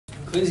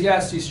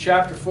Ecclesiastes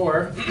chapter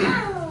 4.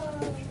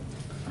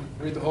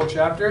 Read the whole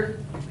chapter.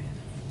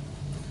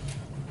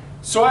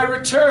 So I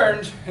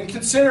returned and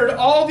considered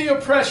all the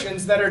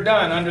oppressions that are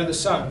done under the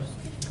sun.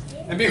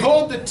 And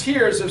behold, the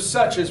tears of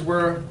such as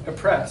were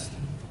oppressed.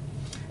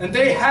 And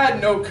they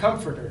had no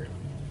comforter.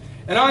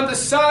 And on the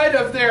side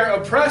of their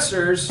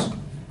oppressors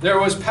there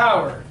was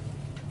power,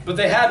 but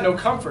they had no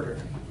comforter.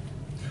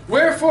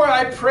 Wherefore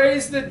I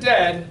praise the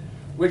dead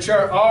which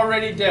are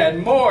already dead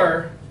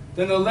more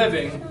than the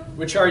living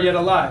which are yet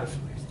alive.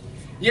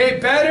 Yea,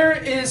 better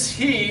is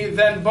he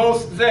than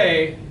both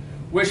they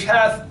which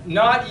hath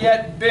not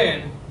yet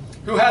been,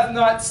 who hath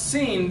not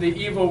seen the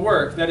evil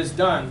work that is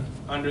done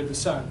under the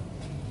sun.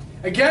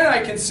 Again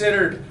I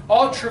considered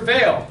all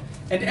travail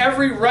and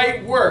every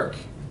right work,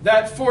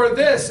 that for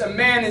this a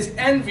man is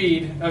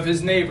envied of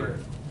his neighbor.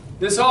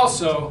 This is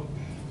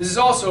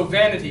also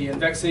vanity and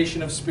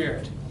vexation of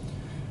spirit.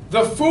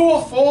 The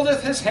fool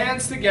foldeth his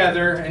hands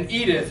together and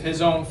eateth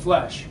his own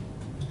flesh.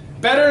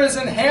 Better is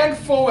an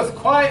handful with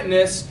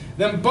quietness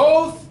than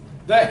both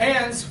the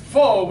hands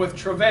full with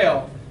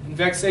travail and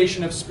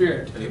vexation of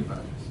spirit.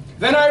 Amen.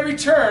 Then I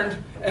returned,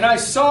 and I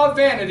saw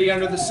vanity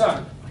under the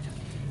sun.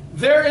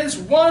 There is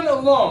one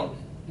alone,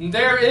 and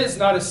there is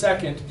not a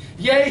second.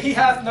 Yea, he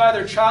hath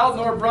neither child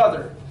nor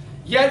brother.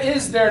 Yet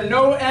is there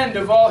no end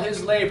of all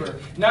his labor.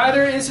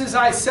 Neither is his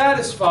eye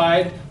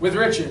satisfied with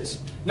riches.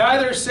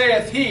 Neither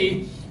saith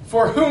he,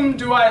 for whom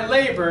do I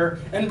labor,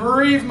 and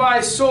bereave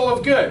my soul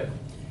of good?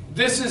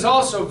 This is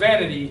also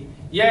vanity,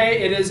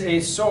 yea, it is a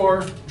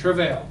sore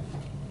travail.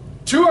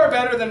 Two are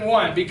better than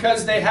one,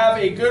 because they have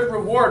a good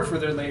reward for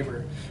their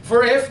labor.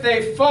 For if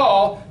they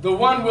fall, the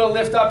one will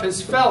lift up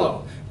his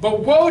fellow.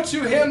 But woe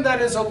to him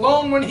that is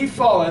alone when he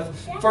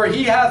falleth, for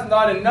he hath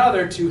not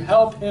another to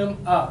help him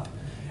up.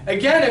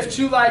 Again, if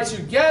two lie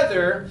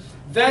together,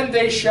 then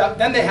they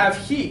have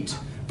heat.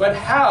 But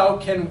how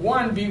can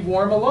one be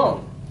warm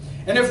alone?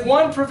 And if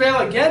one prevail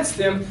against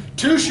him,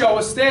 two shall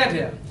withstand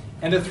him.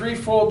 And a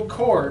threefold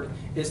cord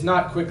is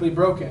not quickly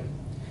broken.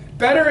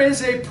 Better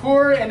is a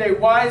poor and a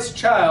wise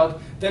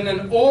child than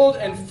an old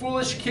and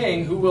foolish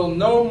king who will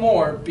no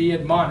more be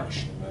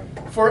admonished.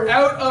 For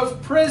out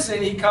of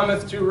prison he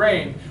cometh to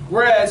reign,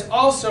 whereas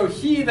also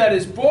he that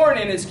is born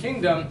in his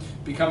kingdom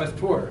becometh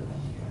poor.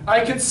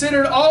 I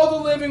considered all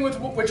the living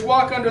which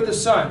walk under the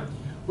sun,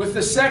 with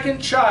the second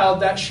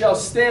child that shall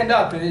stand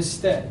up in his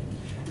stead.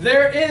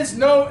 There is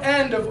no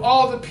end of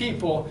all the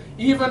people,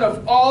 even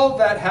of all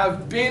that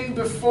have been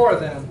before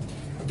them.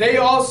 They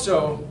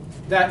also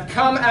that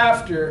come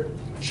after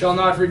shall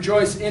not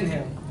rejoice in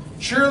him.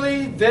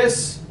 Surely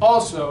this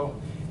also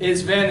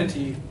is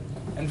vanity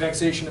and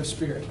vexation of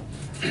spirit.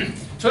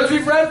 So as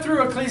we've read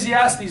through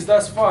Ecclesiastes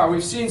thus far,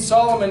 we've seen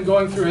Solomon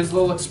going through his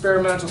little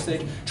experimental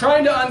stage,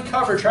 trying to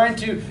uncover, trying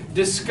to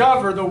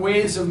discover the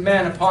ways of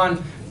men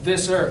upon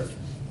this earth.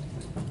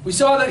 We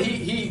saw that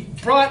he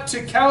brought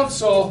to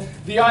counsel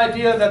the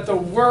idea that the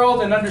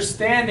world and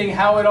understanding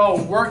how it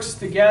all works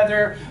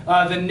together,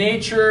 the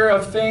nature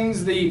of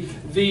things,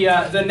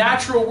 the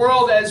natural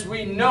world as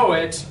we know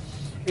it,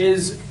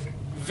 is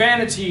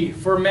vanity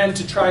for men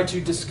to try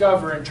to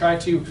discover and try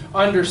to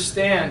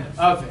understand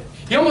of it.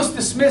 He almost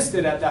dismissed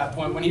it at that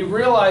point when he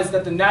realized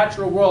that the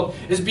natural world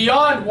is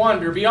beyond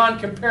wonder, beyond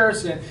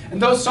comparison. And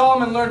though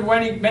Solomon learned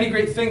many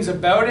great things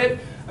about it,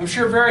 I'm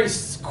sure very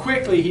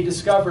quickly he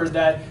discovered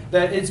that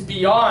it's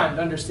beyond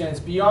understanding,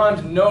 it's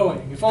beyond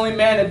knowing. If only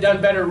man had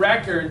done better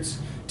records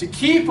to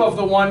keep of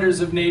the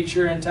wonders of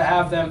nature and to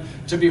have them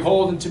to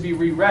behold and to be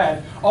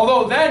reread.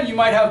 Although then you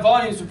might have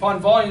volumes upon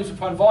volumes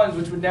upon volumes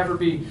which would never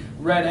be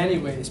read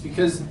anyways,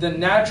 because the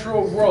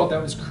natural world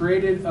that was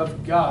created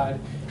of God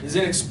is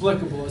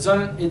inexplicable.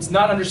 It's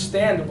not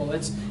understandable.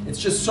 It's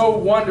just so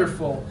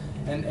wonderful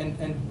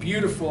and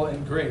beautiful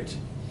and great.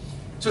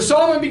 So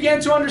Solomon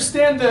began to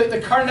understand the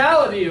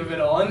carnality of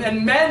it all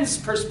and men's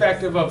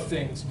perspective of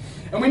things.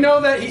 And we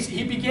know that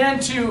he began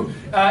to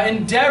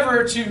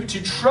endeavor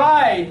to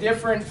try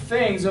different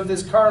things of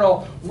this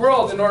carnal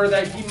world in order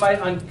that he might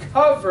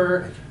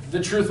uncover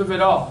the truth of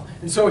it all.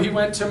 And so he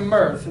went to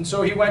mirth, and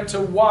so he went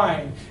to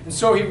wine, and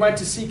so he went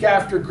to seek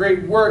after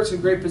great works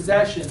and great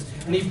possessions.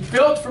 And he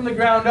built from the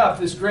ground up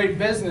this great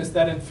business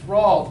that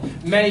enthralled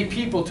many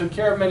people, took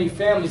care of many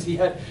families. He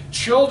had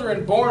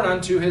children born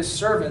unto his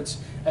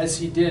servants as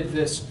he did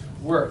this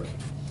work.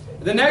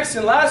 The next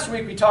and last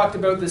week we talked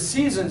about the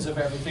seasons of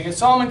everything. And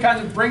Solomon kind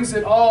of brings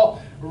it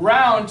all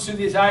around to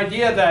this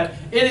idea that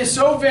it is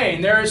so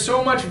vain, there is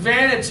so much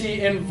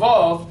vanity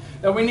involved,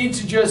 that we need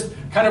to just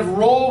kind of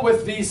roll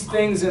with these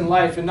things in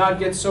life and not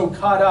get so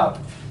caught up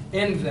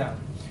in them.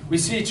 We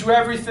see to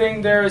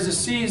everything there is a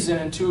season,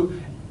 and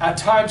to a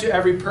time to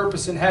every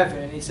purpose in heaven.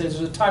 And he says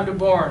there's a time to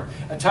born,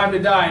 a time to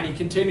die, and he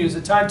continues,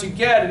 a time to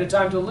get and a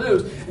time to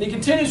lose. And he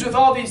continues with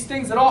all these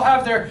things that all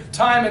have their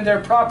time and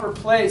their proper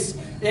place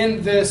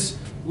in this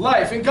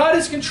life. And God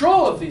is in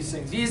control of these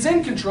things. He is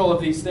in control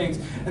of these things.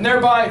 And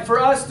thereby, for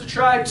us to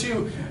try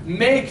to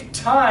make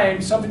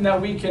time something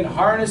that we can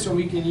harness and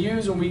we can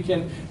use and we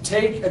can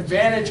take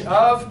advantage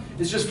of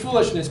is just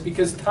foolishness,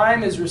 because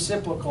time is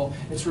reciprocal.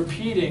 It's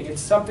repeating.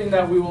 It's something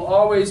that we will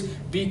always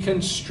be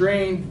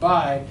constrained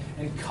by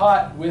and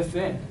caught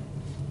within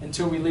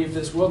until we leave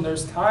this world. And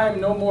there's time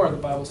no more, the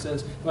Bible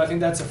says. But I think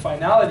that's a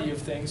finality of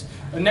things.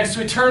 But next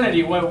to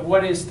eternity,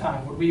 what is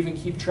time? Would we even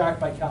keep track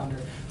by calendar?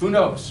 Who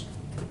knows?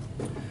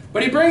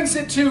 But he brings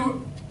it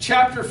to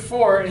chapter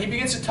 4, and he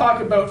begins to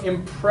talk about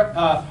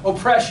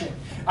oppression.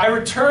 I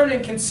return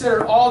and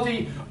consider all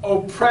the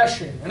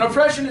oppression. And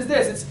oppression is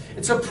this.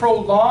 It's a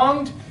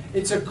prolonged,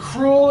 it's a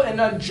cruel and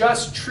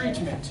unjust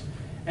treatment.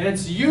 And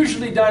it's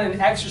usually done in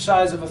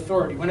exercise of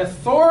authority. When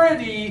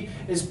authority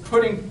is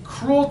putting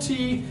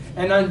cruelty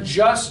and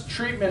unjust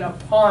treatment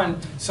upon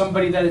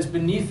somebody that is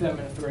beneath them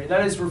in authority,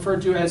 that is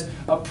referred to as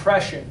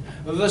oppression.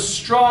 The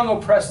strong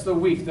oppress the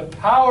weak. The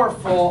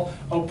powerful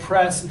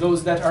oppress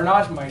those that are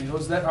not mighty,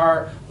 those that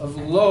are of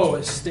low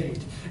estate.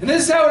 And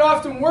this is how it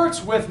often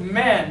works with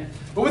men.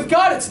 But with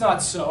God it's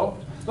not so.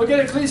 Look at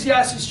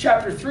Ecclesiastes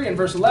chapter 3 and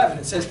verse 11.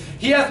 It says,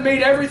 He hath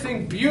made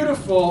everything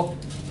beautiful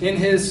in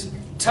His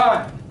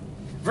time.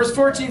 Verse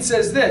 14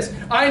 says this,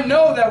 I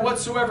know that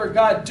whatsoever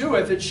God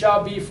doeth, it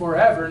shall be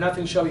forever.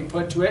 Nothing shall be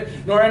put to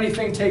it, nor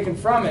anything taken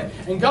from it.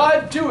 And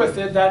God doeth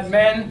it that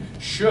men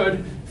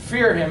should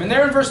fear Him. And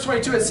there in verse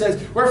 22 it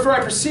says, Wherefore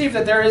I perceive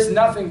that there is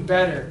nothing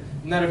better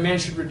than that a man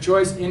should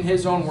rejoice in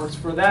his own works,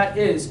 for that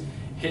is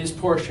his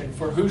portion.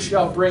 For who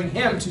shall bring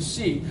him to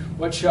see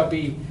what shall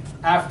be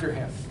after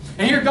him?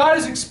 And here God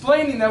is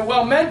explaining that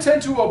while men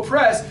tend to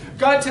oppress,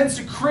 God tends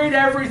to create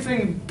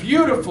everything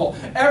beautiful,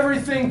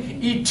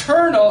 everything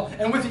eternal,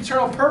 and with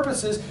eternal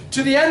purposes,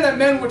 to the end that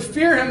men would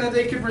fear Him, that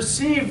they could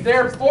receive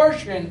their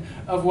portion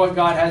of what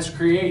God has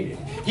created.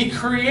 He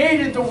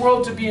created the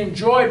world to be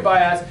enjoyed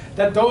by us,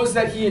 that those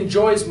that He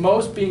enjoys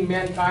most, being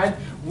mankind,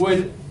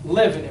 would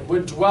live in it,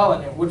 would dwell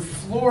in it, would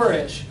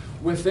flourish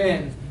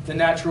within the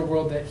natural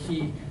world that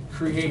He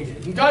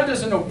created. And God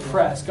doesn't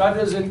oppress. God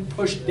doesn't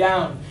push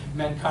down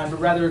mankind, but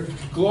rather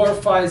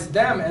glorifies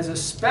them as a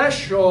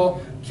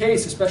special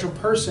case, a special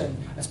person,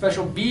 a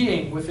special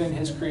being within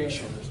His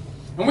creation.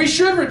 And we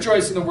should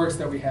rejoice in the works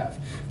that we have.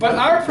 But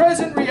our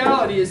present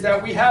reality is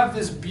that we have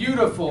this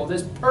beautiful,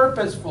 this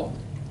purposeful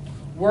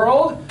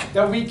world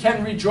that we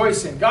can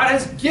rejoice in. God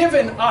has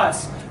given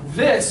us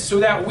this so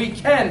that we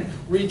can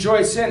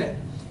rejoice in it.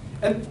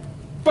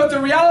 But the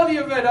reality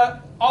of it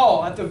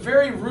all, at the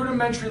very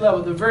rudimentary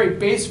level, the very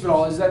base of it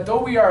all, is that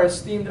though we are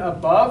esteemed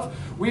above,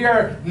 we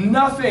are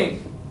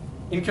nothing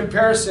in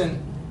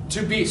comparison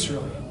to beasts,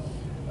 really.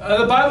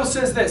 The Bible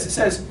says this. It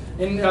says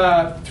in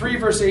 3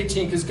 verse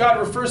 18, because God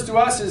refers to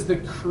us as the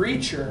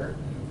creature,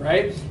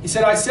 right? He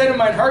said, I said in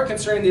mine heart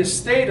concerning the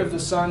estate of the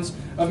sons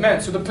of men.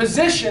 So the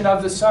position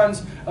of the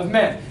sons of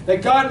men,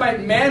 that God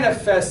might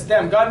manifest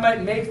them, God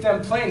might make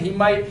them plain.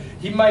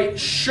 He might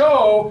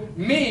show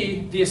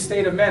me the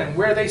estate of men and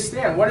where they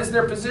stand, what is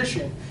their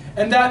position,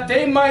 and that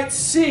they might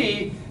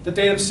see that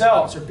they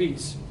themselves are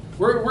beasts.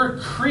 We're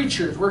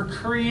creatures, we're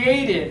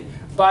created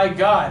by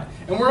God,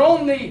 and we're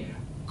only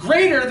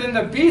greater than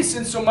the beasts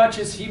in so much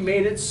as He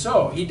made it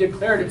so. He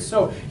declared it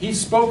so. He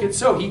spoke it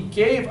so. He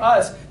gave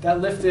us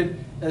that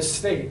lifted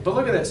estate. But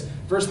look at this,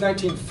 verse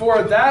 19.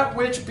 For that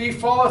which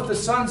befalleth the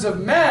sons of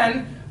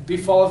men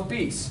befalleth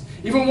beasts.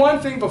 Even one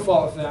thing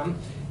befalleth them.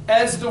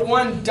 As the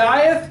one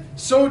dieth,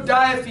 so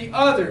dieth the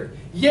other.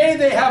 Yea,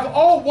 they have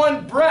all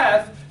one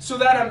breath, so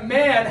that a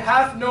man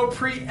hath no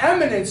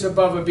preeminence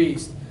above a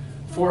beast.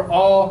 For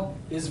all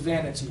is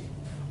vanity.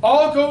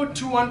 All go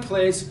to one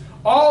place.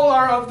 All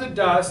are of the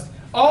dust.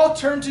 All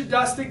turn to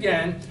dust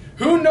again.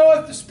 Who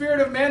knoweth the spirit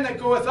of man that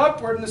goeth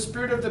upward, and the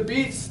spirit of the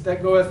beast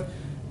that goeth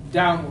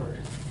downward?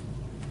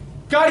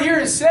 God here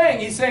is saying,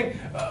 He's saying,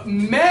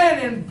 men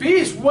and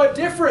beasts, what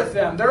differeth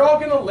them? They're all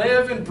going to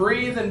live and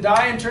breathe and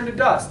die and turn to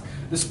dust.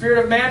 The spirit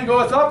of man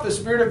goeth up, the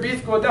spirit of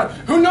beast goeth down.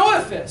 Who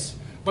knoweth this?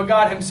 But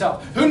God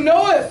Himself. Who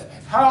knoweth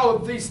how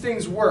these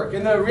things work?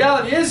 And the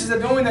reality is that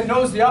the only one that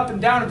knows the up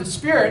and down of the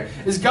spirit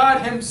is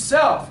God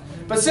Himself.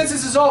 But since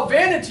this is all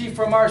vanity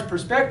from our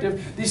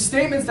perspective, these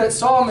statements that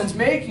Solomon's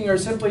making are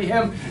simply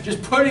him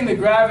just putting the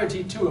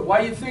gravity to it. Why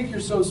do you think you're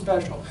so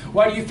special?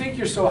 Why do you think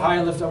you're so high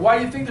lifted up? Why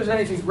do you think there's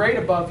anything great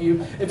above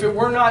you? If it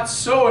were not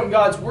so in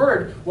God's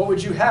Word, what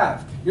would you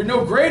have? You're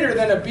no greater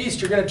than a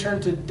beast. You're going to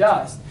turn to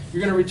dust.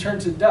 You're going to return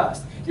to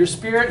dust. Your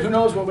spirit, who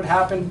knows what would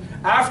happen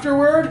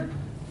afterward?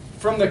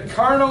 From the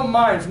carnal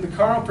mind, from the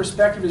carnal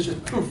perspective, is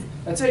just poof.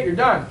 That's it. You're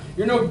done.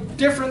 You're no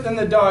different than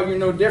the dog. You're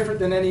no different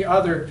than any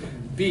other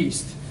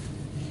beast.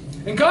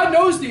 And God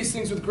knows these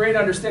things with great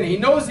understanding. He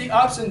knows the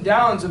ups and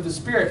downs of the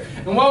Spirit.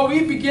 And while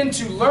we begin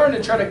to learn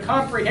and try to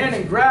comprehend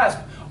and grasp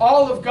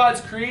all of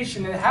God's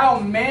creation and how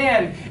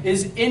man's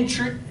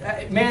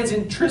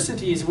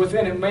intricities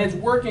within it, man's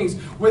workings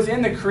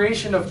within the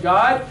creation of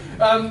God,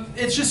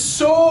 it's just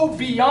so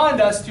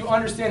beyond us to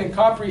understand and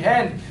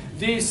comprehend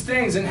these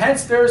things. And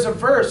hence there is a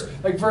verse,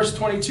 like verse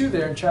 22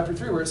 there in chapter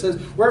 3, where it says,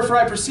 "Wherefore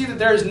I perceive that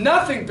there is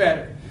nothing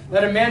better,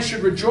 that a man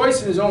should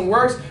rejoice in his own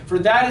works, for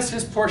that is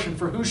his portion.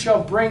 For who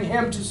shall bring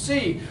him to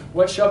see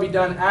what shall be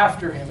done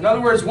after him?" In other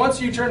words,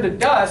 once you turn to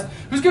dust,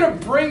 who's going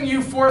to bring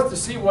you forth to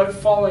see what's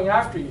following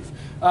after you?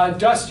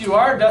 Dust you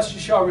are, dust you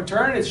shall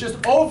return. It's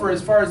just over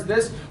as far as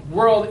this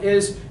world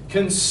is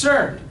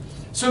concerned.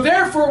 So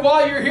therefore,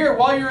 while you're here,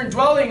 while you're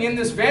indwelling in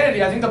this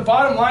vanity, I think the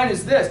bottom line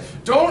is this: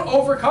 don't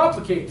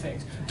overcomplicate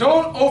things.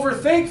 Don't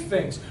overthink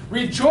things.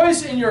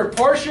 Rejoice in your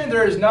portion.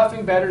 There is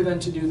nothing better than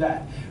to do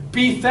that.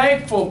 Be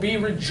thankful, be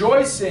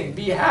rejoicing,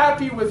 be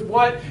happy with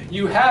what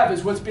you have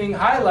is what's being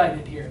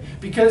highlighted here.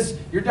 Because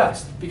you're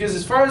dust. Because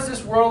as far as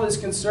this world is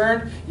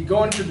concerned, you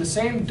go into the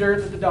same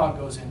dirt that the dog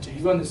goes into.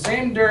 You go in the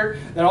same dirt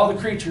that all the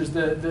creatures,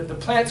 the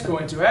plants go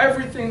into.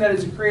 Everything that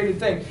is a created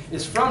thing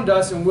is from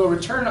dust and will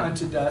return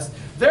unto dust.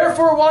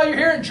 Therefore, while you're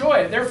here, enjoy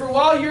it. Therefore,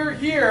 while you're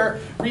here,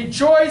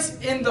 rejoice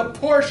in the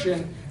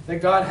portion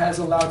that God has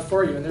allowed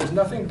for you. And there's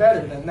nothing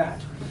better than that.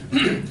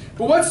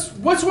 But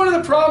what's one of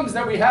the problems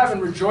that we have in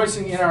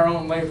rejoicing in our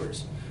own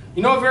labors?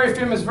 You know a very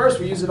famous verse,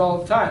 we use it all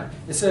the time.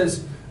 It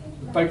says,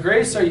 "By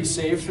grace are you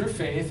saved through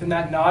faith, and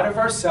that not of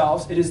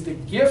ourselves, it is the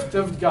gift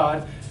of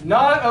God,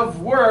 not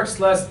of works,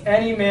 lest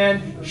any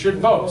man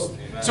should boast."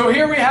 Amen. So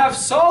here we have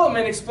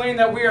Solomon explain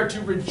that we are to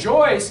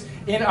rejoice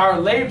in our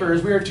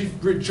labors, we are to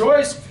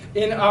rejoice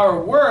in our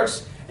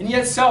works, and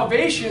yet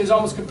salvation is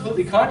almost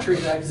completely contrary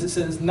to that, because it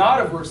says, "Not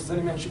of works, lest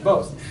any man should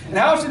boast." And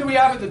how often do we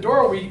have at the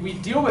door we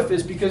deal with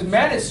this? Because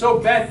man is so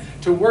bent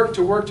to work,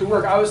 to work, to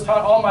work. I was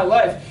taught all my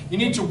life, you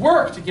need to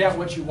work to get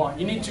what you want.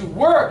 You need to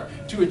work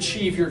to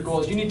achieve your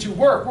goals. You need to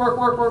work, work,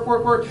 work, work,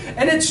 work, work.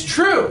 And it's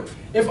true.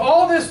 If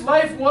all this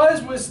life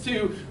was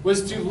to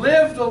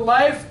live the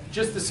life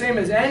just the same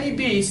as any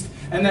beast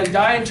and then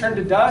die and turn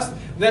to dust,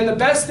 then the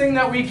best thing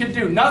that we could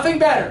do, nothing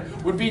better,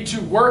 would be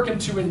to work and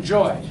to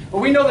enjoy. But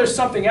we know there's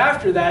something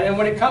after that, and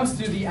when it comes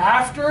to the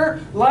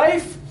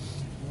afterlife,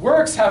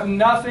 works have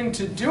nothing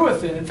to do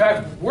with it. In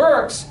fact,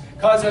 works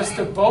cause us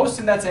to boast,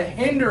 and that's a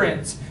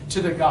hindrance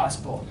to the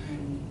gospel.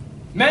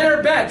 Men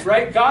are bent,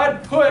 right?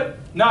 God put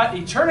not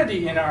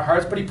eternity in our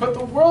hearts, but He put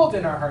the world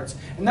in our hearts.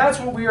 And that's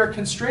what we are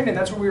constrained in.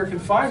 That's what we are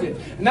confined in.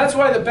 And that's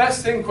why the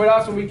best thing quite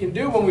often we can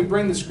do when we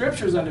bring the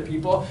scriptures unto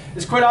people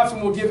is quite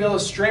often we'll give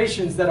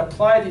illustrations that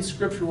apply these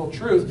scriptural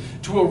truths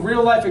to a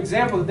real life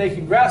example that they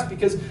can grasp,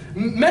 because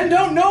men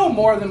don't know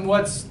more than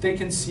what they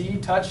can see,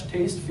 touch,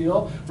 taste,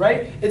 feel,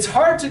 right? It's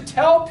hard to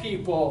tell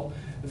people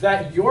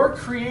that your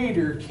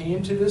Creator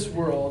came to this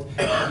world,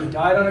 and He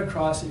died on a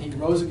cross, and He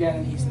rose again,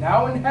 and He's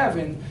now in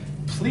heaven,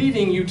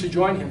 pleading you to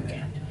join Him there.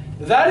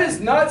 That is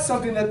not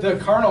something that the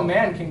carnal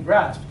man can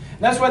grasp.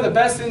 And that's why the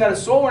best thing that a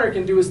soul winner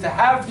can do is to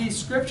have these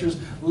scriptures,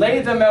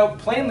 lay them out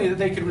plainly that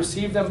they could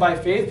receive them by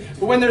faith.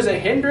 But when there's a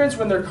hindrance,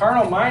 when their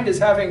carnal mind is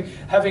having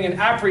an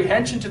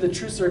apprehension to the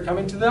truths that are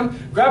coming to them,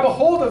 grab a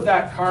hold of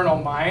that carnal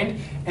mind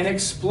and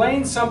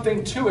explain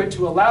something to it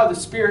to allow the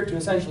Spirit to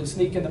essentially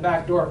sneak in the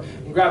back door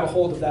and grab a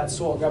hold of that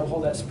soul, grab a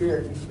hold of that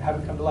spirit and have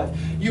it come to life.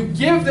 You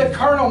give the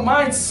carnal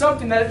mind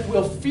something that it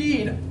will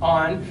feed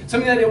on,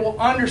 something that it will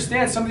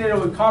understand, something that it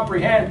will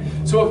comprehend.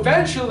 So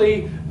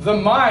eventually the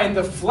mind,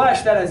 the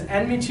flesh that has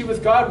enmity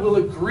with God, will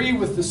agree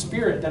with the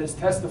Spirit that is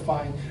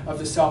testifying of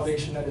the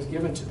salvation that is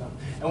given to them.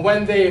 And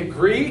when they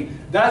agree,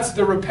 that's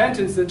the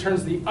repentance that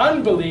turns the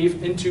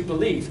unbelief into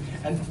belief.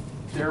 And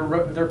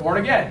they're born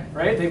again,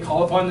 right? They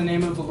call upon the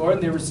name of the Lord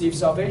and they receive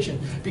salvation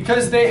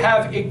because they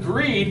have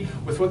agreed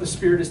with what the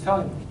Spirit is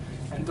telling them.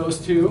 And those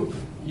two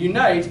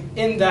unite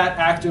in that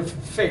act of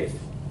faith.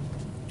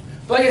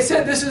 But like I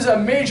said, this is a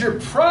major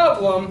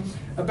problem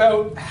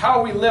about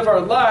how we live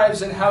our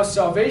lives and how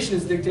salvation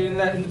is dictated,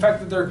 and the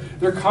fact that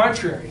they're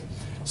contrary.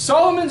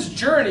 Solomon's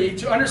journey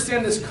to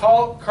understand this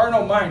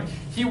carnal mind,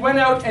 he went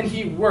out and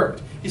he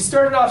worked. He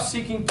started off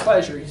seeking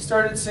pleasure. He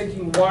started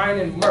seeking wine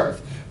and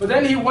mirth. But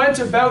then he went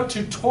about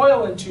to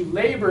toil and to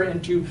labor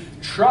and to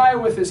try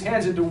with his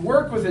hands and to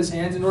work with his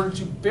hands in order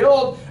to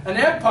build an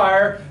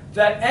empire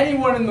that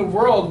anyone in the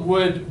world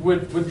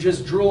would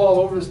just drool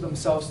all over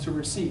themselves to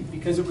receive,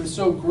 because it was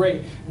so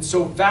great and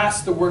so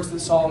vast, the works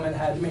that Solomon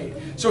had made.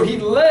 So he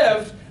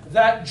lived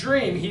that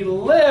dream. He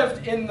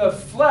lived in the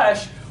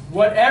flesh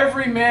what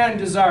every man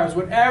desires,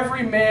 what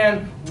every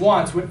man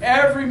wants, what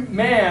every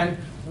man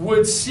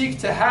would seek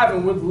to have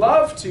and would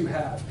love to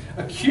have,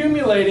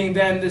 accumulating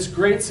then this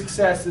great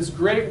success, this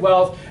great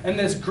wealth, and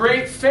this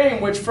great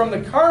fame, which from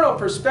the carnal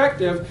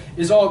perspective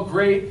is all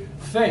great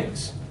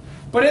things.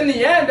 But in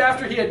the end,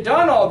 after he had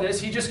done all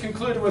this, he just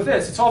concluded with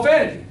this: it's all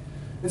vanity.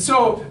 And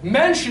so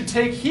men should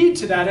take heed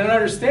to that and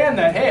understand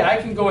that, hey, I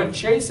can go and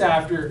chase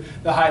after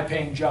the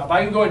high-paying job.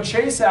 I can go and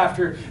chase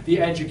after the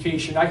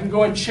education. I can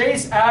go and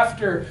chase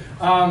after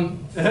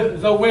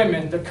the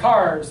women, the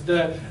cars,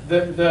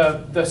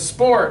 the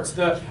sports.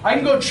 I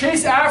can go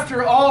chase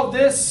after all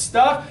this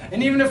stuff.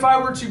 And even if I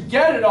were to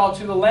get it all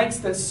to the lengths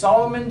that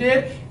Solomon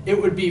did, it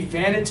would be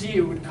vanity,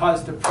 it would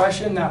cause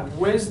depression. That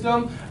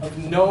wisdom of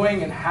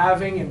knowing and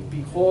having and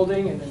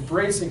beholding and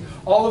embracing,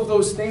 all of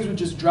those things would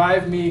just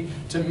drive me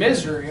to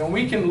misery. And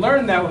we can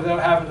learn that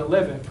without having to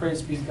live it,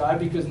 praise be to God,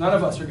 because none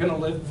of us are going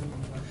to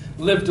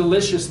live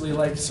deliciously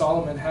like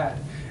Solomon had.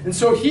 And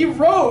so he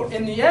wrote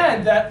in the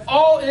end that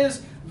all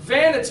is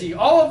vanity,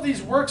 all of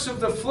these works of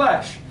the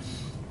flesh.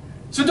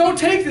 So don't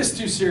take this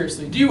too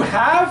seriously. Do you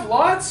have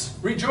lots?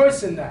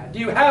 Rejoice in that. Do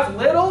you have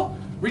little?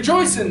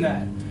 Rejoice in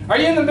that. Are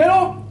you in the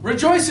middle?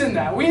 Rejoice in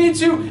that. We need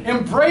to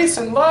embrace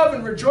and love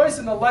and rejoice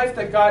in the life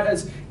that God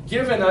has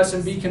given us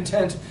and be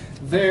content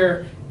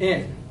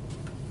therein.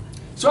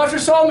 So after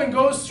Solomon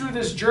goes through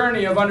this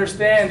journey of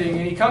understanding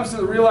and he comes to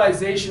the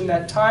realization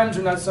that times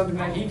are not something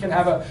that he can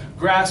have a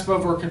grasp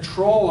of or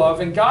control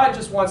of, and God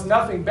just wants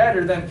nothing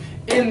better than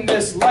in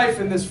this life,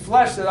 in this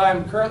flesh that I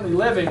am currently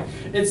living,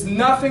 it's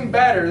nothing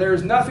better. There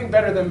is nothing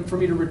better than for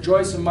me to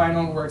rejoice in mine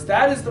own works.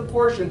 That is the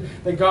portion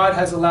that God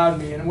has allowed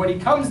me. And when he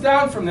comes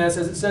down from this,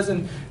 as it says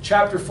in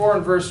chapter 4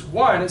 and verse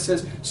 1, it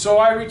says, so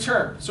I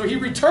return. So he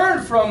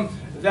returned from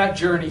that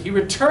journey. He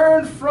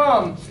returned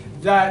from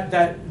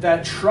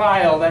that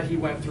trial that he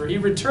went through. He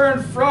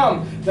returned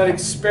from that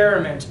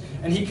experiment,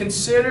 and he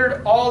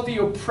considered all the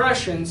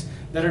oppressions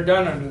that are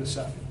done under the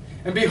sun.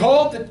 And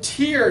behold, the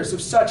tears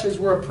of such as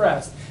were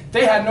oppressed.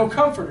 They had no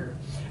comforter.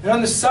 And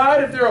on the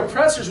side of their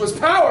oppressors was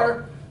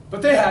power,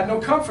 but they had no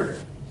comforter.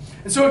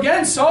 And so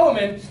again,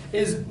 Solomon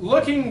is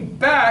looking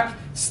back,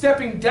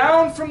 stepping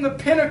down from the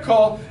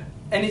pinnacle,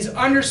 and he's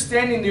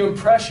understanding the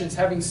impressions,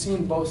 having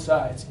seen both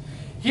sides.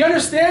 He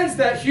understands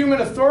that human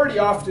authority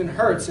often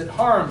hurts, it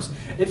harms,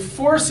 it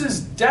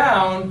forces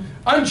down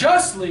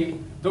unjustly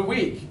the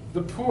weak,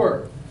 the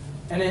poor,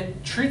 and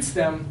it treats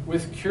them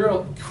with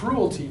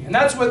cruelty. And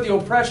that's what the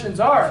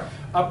oppressions are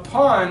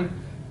upon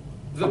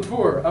the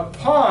poor,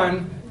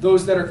 upon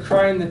those that are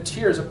crying the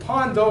tears,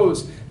 upon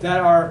those that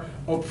are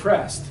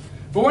oppressed.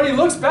 But when he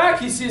looks back,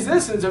 he sees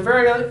this, and it's a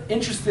very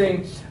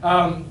interesting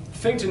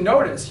thing to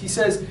notice. He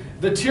says,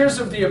 the tears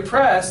of the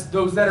oppressed,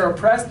 those that are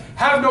oppressed,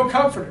 have no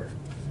comforter.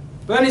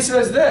 But then he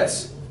says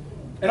this,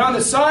 and on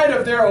the side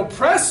of their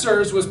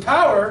oppressors was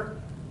power,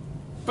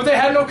 but they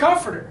had no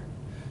comforter.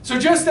 So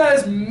just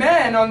as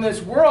men on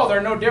this world are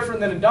no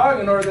different than a dog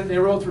in order that they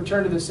will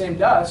return to the same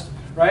dust,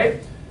 right?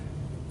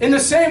 In the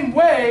same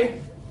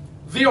way,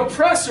 the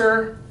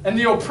oppressor and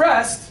the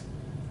oppressed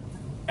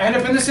end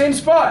up in the same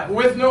spot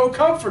with no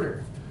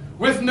comforter,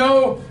 with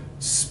no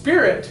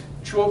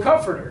spiritual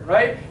comforter,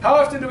 right? How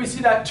often do we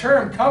see that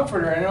term,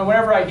 comforter? And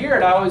whenever I hear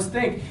it, I always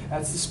think,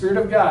 that's the Spirit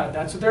of God.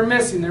 That's what they're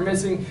missing. They're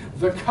missing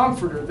the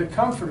comforter, the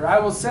comforter. I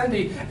will send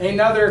thee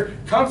another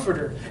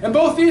comforter. And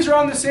both these are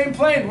on the same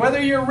plane. Whether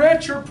you're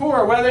rich or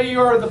poor, whether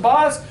you're the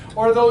boss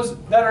or those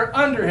that are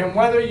under him,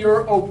 whether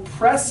you're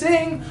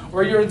oppressing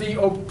or you're the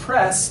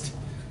oppressed,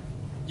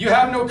 you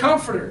have no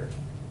comforter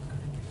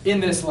in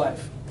this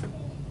life.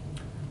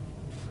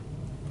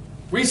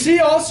 We see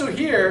also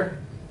here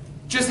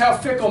just how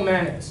fickle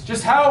man is,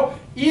 just how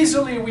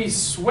easily we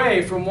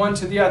sway from one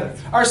to the other.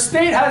 Our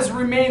state has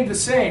remained the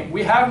same.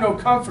 We have no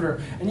comforter.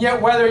 And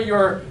yet whether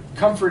you're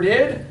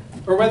comforted,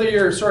 or whether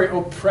you're,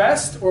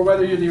 oppressed, or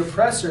whether you're the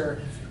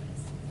oppressor,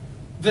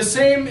 the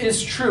same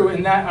is true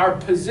in that our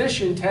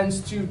position tends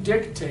to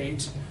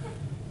dictate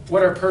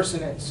what our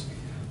person is.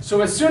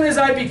 So as soon as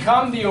I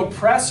become the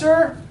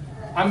oppressor,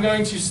 I'm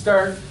going to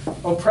start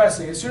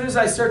oppressing. As soon as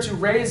I start to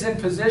raise in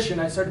position,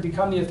 I start to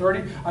become the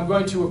authority, I'm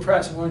going to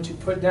oppress, I'm going to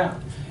put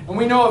down. And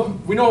we know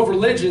of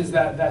religions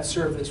that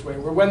serve this way,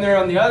 where when they're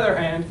on the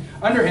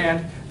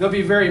underhand, they'll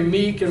be very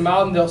meek and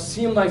mild, and they'll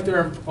seem like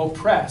they're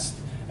oppressed.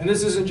 And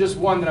this isn't just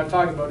one that I'm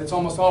talking about, it's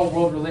almost all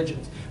world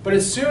religions. But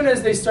as soon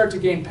as they start to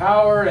gain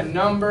power and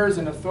numbers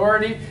and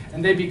authority,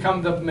 and they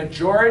become the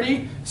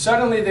majority,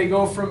 suddenly they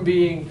go from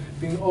being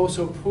oh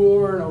so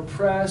poor and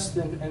oppressed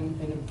and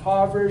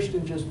impoverished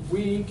and just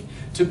weak,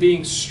 to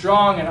being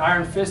strong and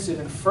iron-fisted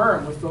and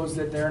firm with those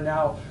that they're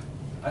now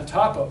on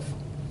top of.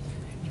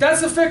 That's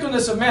the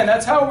fickleness of man.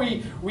 That's how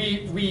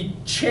we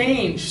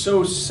change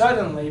so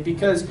suddenly,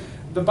 because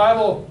the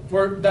Bible,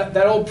 where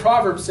that old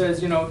proverb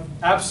says,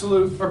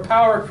 absolute, or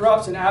power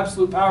corrupts and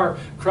absolute power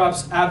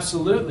corrupts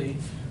absolutely.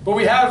 But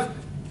we have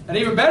an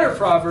even better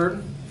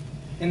proverb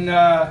in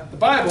the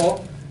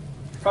Bible,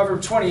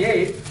 Proverb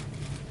 28,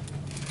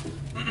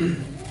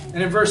 and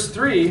in verse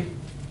 3,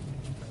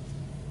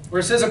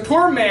 where it says, a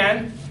poor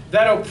man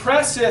that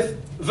oppresseth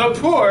the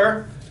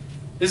poor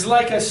is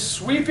like a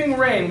sweeping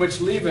rain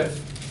which leaveth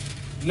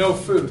no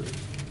food.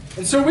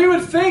 And so we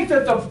would think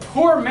that the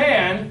poor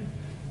man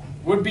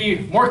would be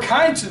more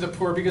kind to the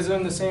poor because they're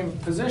in the same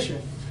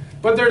position.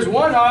 But there's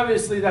one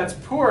obviously that's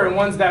poor and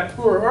one's that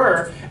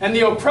poorer, and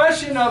the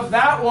oppression of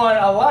that one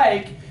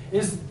alike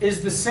is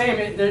the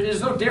same.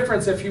 There's no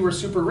difference if he were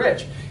super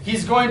rich.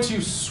 He's going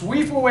to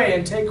sweep away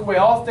and take away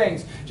all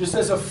things, just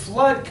as a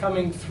flood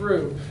coming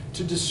through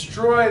to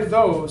destroy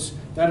those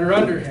that are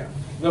under him.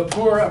 The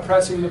poor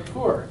oppressing the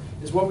poor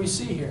is what we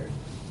see here.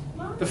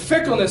 The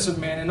fickleness of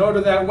man, in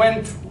order that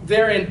when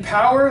they're in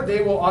power,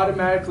 they will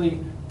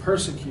automatically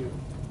persecute.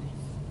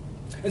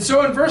 And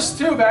so in verse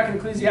 2, back in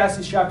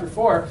Ecclesiastes chapter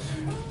 4,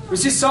 we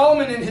see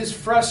Solomon in his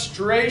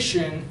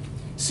frustration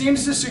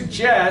seems to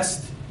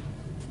suggest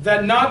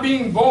that not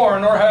being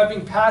born or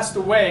having passed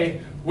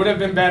away would have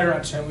been better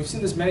unto him. We've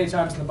seen this many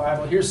times in the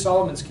Bible. Here's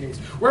Solomon's case.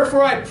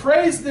 Wherefore I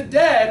praise the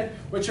dead,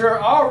 which are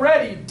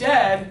already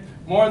dead,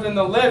 more than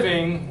the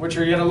living, which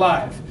are yet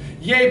alive.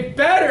 Yea,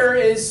 better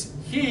is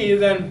he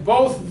than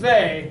both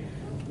they,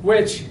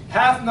 which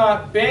hath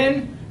not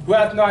been, who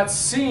hath not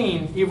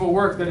seen evil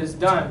work that is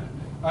done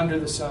under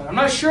the sun. I'm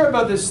not sure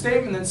about this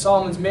statement that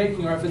Solomon's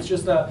making, or if it's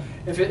just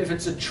if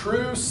it's a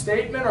true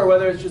statement, or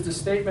whether it's just a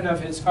statement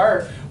of his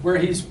heart, where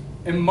he's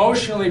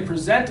emotionally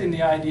presenting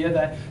the idea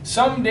that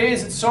some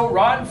days it's so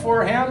rotten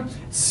for him,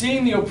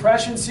 seeing the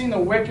oppression, seeing the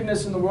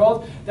wickedness in the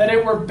world, that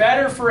it were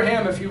better for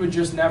him if he would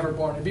just never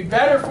born. It'd be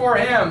better for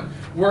him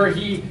were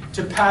he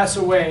to pass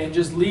away and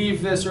just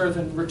leave this earth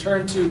and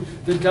return to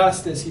the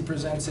dust as he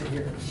presents it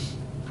here.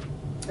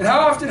 And how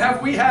often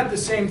have we had the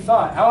same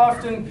thought? How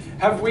often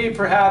have we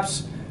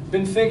perhaps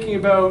been thinking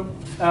about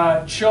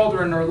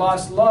children or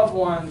lost loved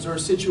ones or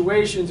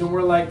situations, and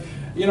we're like,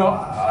 you know,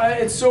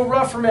 it's so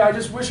rough for me, I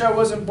just wish I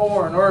wasn't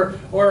born.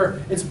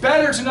 Or it's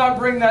better to not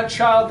bring that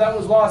child that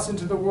was lost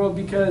into the world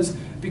because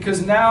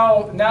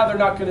now they're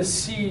not going to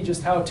see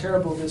just how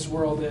terrible this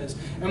world is.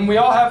 And we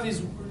all have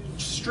these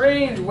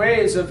strange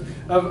ways of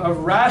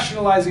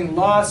rationalizing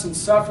loss and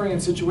suffering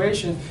and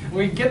situation. And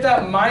we get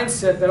that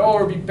mindset that, oh,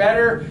 it would be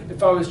better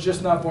if I was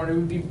just not born. It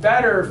would be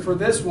better for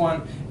this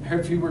one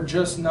if he were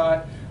just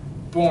not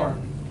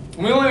born.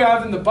 And we only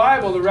have in the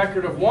Bible the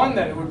record of one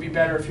that it would be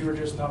better if he were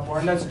just not born.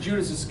 And that's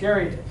Judas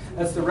Iscariot.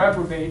 That's the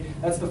reprobate.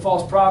 That's the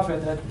false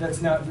prophet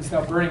that's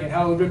now burning it.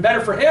 How it would have been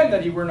better for him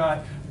that he were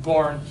not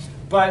born.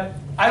 But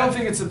I don't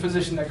think it's a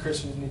position that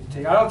Christians need to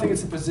take. I don't think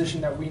it's a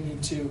position that we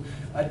need to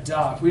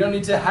adopt. We don't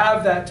need to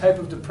have that type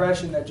of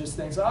depression that just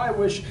thinks, oh, I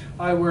wish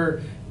I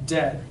were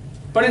dead.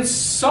 But in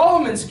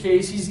Solomon's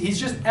case, he's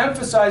just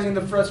emphasizing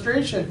the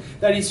frustration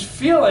that he's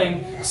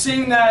feeling,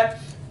 seeing that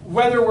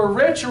whether we're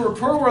rich or we're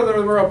poor,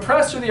 whether we're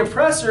oppressed or the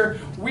oppressor,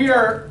 we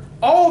are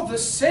all the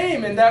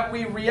same in that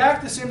we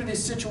react the same to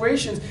these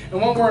situations.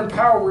 And when we're in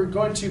power, we're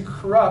going to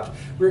corrupt,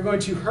 we're going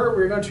to hurt,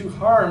 we're going to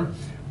harm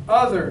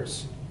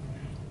others.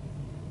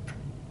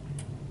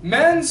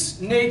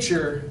 Men's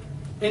nature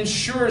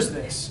ensures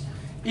this.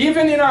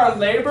 Even in our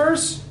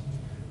labors,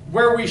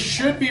 where we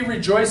should be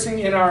rejoicing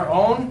in our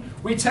own,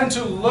 we tend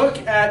to look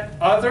at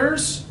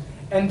others,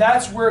 and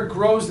that's where it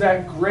grows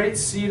that great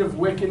seed of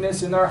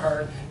wickedness in our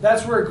heart.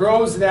 That's where it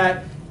grows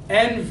that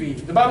envy.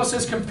 The Bible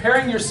says,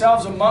 comparing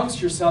yourselves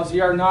amongst yourselves, ye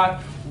are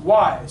not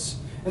wise.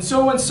 And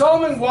so when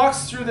Solomon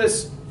walks through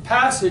this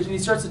passage and he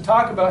starts to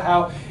talk about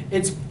how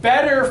it's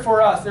better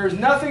for us, there's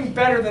nothing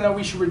better than that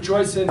we should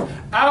rejoice in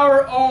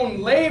our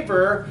own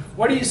labor,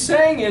 what he's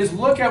saying is,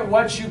 look at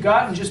what you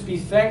got and just be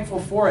thankful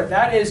for it.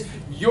 That is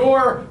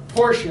your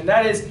portion.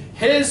 That is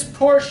his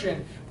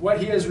portion, what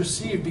he has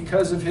received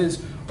because of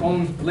his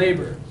own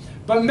labor.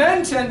 But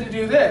men tend to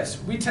do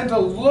this. We tend to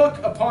look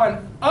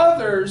upon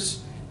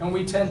others and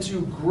we tend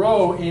to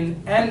grow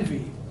in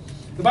envy.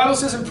 The Bible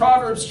says in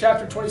Proverbs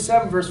chapter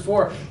 27, verse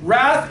 4,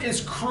 wrath is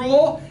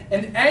cruel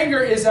and anger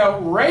is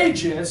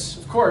outrageous,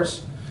 of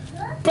course,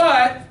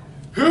 but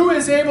who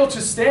is able to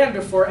stand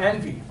before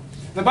envy?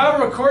 The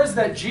Bible records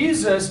that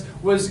Jesus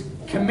was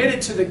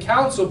committed to the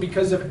council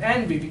because of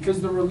envy,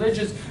 because the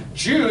religious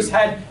Jews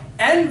had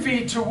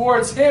envy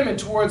towards him and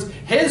towards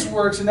his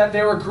works, and that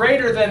they were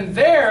greater than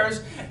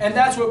theirs, and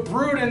that's what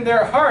brewed in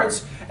their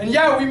hearts. And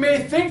yeah, we may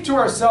think to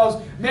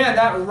ourselves, man,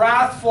 that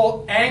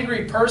wrathful,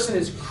 angry person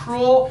is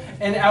cruel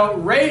and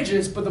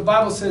outrageous, but the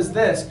Bible says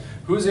this,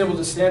 who's able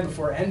to stand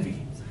before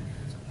envy?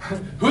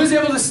 Who's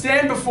able to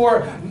stand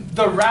before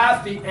the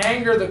wrath, the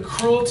anger, the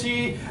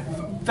cruelty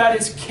that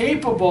is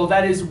capable,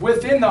 that is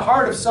within the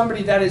heart of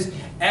somebody that is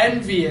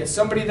envious,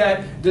 somebody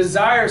that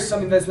desires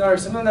something that's not, or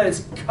something that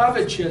is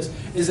covetous,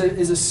 is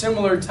a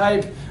similar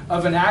type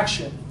of an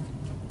action.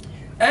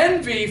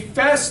 Envy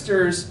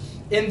festers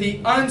in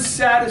the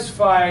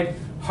unsatisfied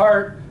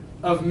heart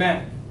of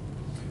men.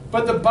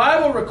 But the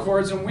Bible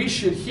records, and we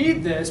should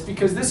heed this,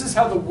 because this is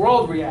how the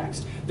world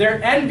reacts.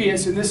 They're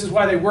envious, and this is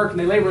why they work, and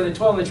they labor, and they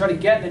toil, and they try to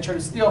get, and they try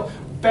to steal,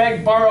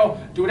 beg, borrow,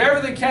 do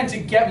whatever they can to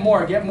get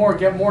more, get more,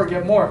 get more,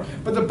 get more.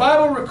 But the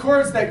Bible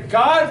records that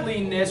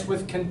godliness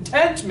with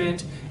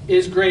contentment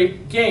is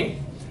great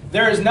gain.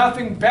 There is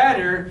nothing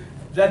better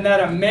than that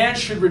a man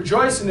should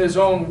rejoice in his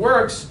own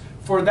works,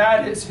 for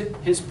that is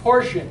his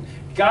portion.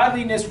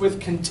 Godliness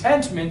with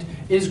contentment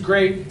is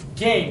great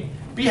gain.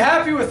 Be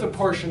happy with the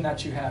portion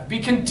that you have. Be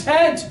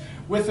content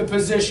with the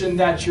position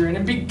that you're in.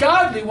 And be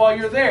godly while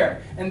you're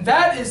there. And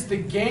that is the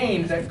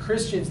gain that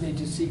Christians need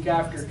to seek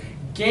after.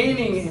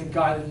 Gaining in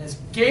godliness.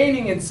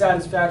 Gaining in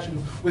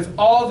satisfaction with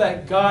all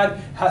that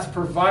God hath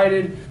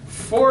provided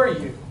for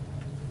you.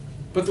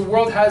 But the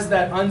world has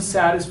that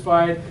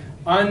unsatisfied,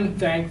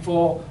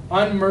 unthankful,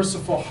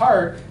 unmerciful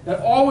heart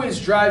that always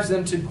drives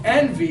them to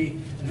envy.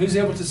 And who's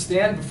able to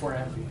stand before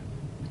envy?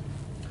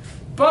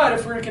 But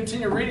if we're going to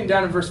continue reading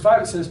down in verse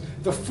 5, it says,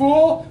 the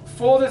fool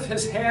foldeth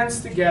his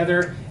hands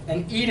together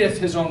and eateth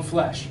his own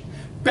flesh.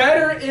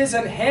 Better is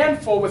an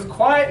handful with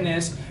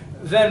quietness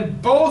than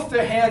both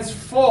the hands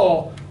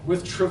full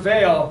with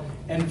travail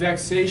and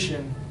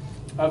vexation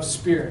of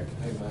spirit.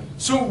 Amen.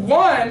 So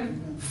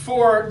one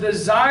for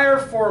desire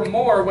for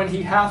more when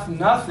he hath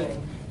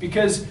nothing,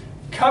 because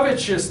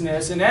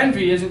covetousness and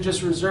envy isn't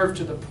just reserved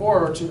to the poor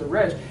or to the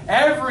rich.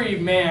 Every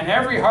man,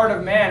 every heart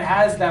of man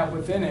has that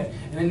within it,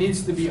 and it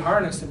needs to be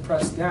harnessed and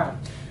pressed down.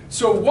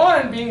 So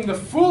one, being the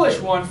foolish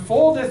one,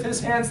 foldeth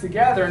his hands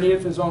together and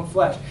eateth his own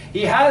flesh.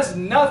 He has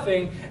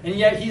nothing, and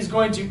yet he's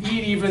going to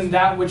eat even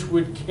that which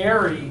would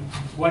carry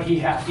what he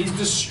had. He's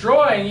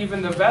destroying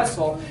even the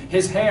vessel,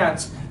 his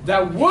hands,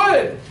 that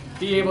would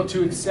be able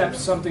to accept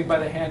something by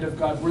the hand of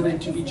God. Were they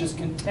to be just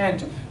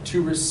content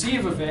to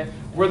receive of it?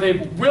 Were they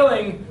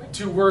willing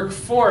to work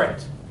for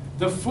it?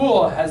 The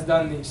fool has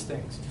done these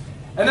things.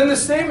 And then the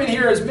statement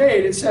here is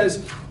made. It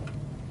says,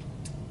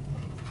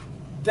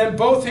 then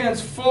both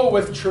hands full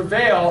with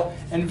travail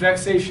and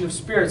vexation of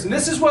spirits. And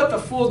this is what the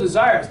fool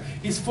desires.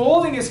 He's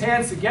folding his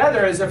hands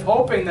together as if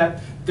hoping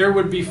that there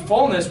would be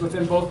fullness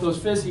within both those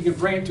fists. He could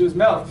bring it to his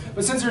mouth.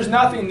 But since there's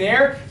nothing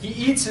there, he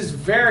eats his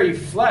very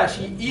flesh.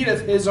 He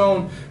eateth his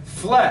own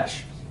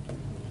flesh.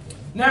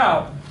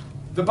 Now,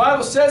 the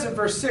Bible says in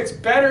verse 6,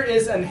 better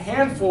is an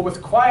handful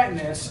with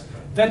quietness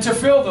than to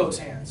fill those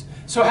hands.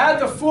 So had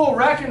the fool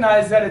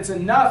recognized that it's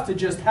enough to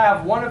just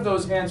have one of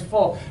those hands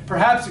full,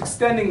 perhaps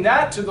extending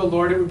that to the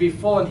Lord, it would be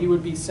full and he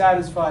would be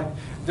satisfied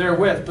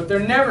therewith. But they're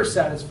never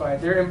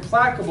satisfied. They're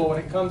implacable when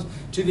it comes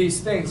to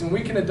these things. And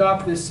we can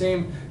adopt this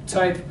same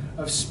type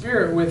of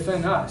spirit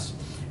within us.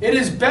 It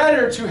is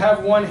better to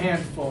have one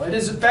handful. It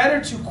is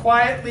better to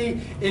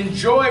quietly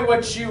enjoy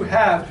what you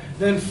have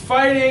than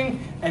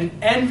fighting and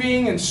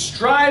envying and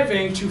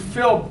striving to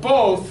fill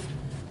both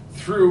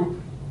through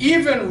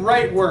even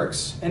right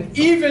works and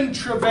even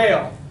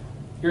travail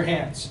your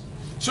hands.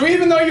 So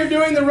even though you're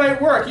doing the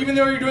right work, even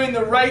though you're doing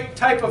the right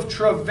type of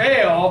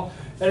travail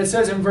that it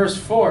says in verse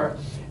 4,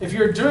 if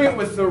you're doing it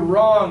with the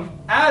wrong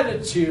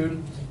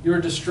attitude, you're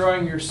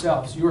destroying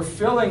yourselves. You are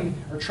filling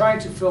or trying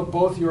to fill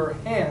both your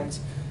hands.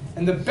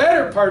 And the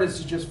better part is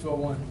to just fill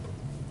one.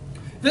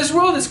 This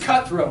world is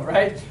cutthroat,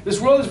 right?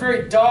 This world is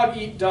very dog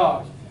eat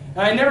dog.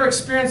 And I never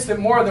experienced it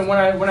more than when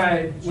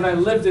I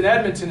lived in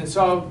Edmonton and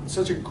saw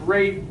such a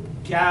great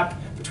gap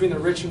between the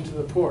rich and to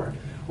the poor,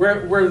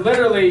 where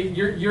literally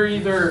you're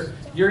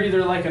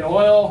either like an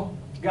oil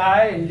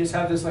guy and you just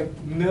have this like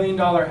 $1 million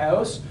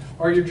house,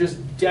 or you're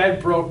just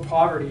dead broke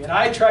poverty. And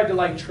I tried to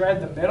like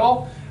tread the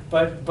middle,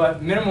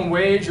 but minimum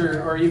wage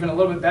or even a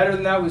little bit better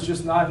than that was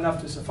just not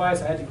enough to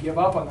suffice. I had to give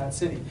up on that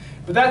city.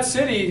 But that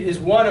city is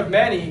one of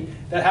many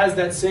that has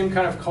that same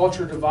kind of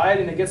culture divide,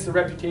 and it gets the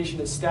reputation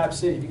as Stab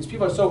City because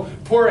people are so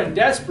poor and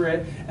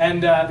desperate,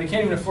 and they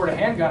can't even afford a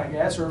handgun, I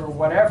guess, or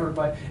whatever,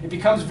 but it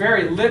becomes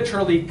very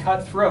literally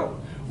cutthroat,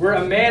 where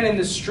a man in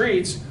the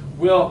streets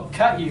will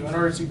cut you in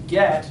order to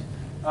get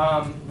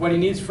what he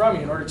needs from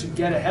you, in order to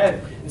get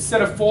ahead.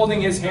 Instead of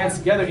folding his hands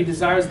together, he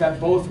desires that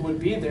both would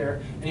be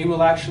there, and he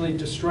will actually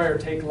destroy or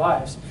take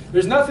lives.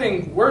 There's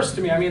nothing worse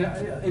to me. I mean,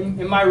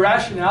 in my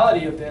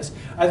rationality of this,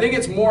 I think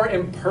it's more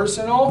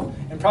impersonal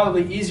and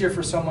probably easier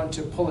for someone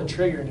to pull a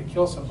trigger and to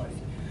kill somebody.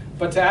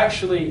 But to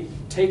actually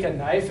take a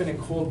knife and in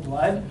cold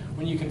blood,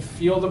 when you can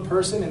feel the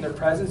person in their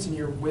presence and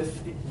you're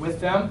with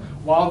them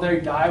while they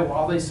die,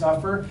 while they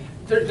suffer,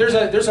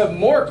 there's a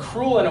more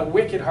cruel and a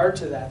wicked heart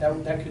to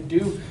that could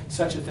do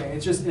such a thing.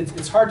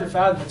 It's hard to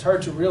fathom. It's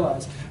hard to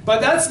realize.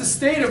 But that's the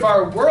state of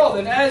our world.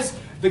 And as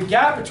the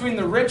gap between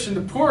the rich and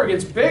the poor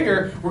gets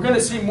bigger, we're going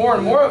to see more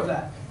and more of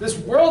that. This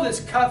world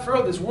is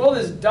cutthroat. This world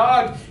is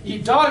dog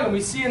eat dog. And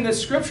we see in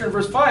this scripture in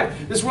verse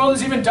 5, this world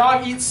is even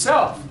dog eat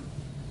self.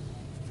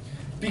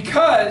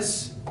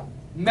 Because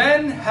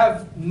men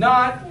have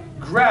not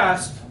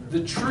grasped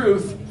the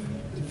truth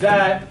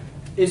that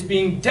is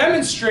being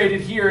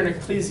demonstrated here in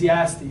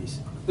Ecclesiastes.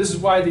 This is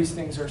why these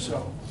things are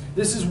so.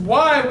 This is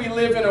why we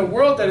live in a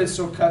world that is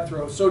so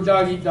cutthroat, so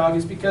dog eat dog,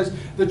 is because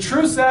the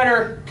truths that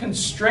are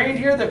constrained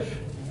here, the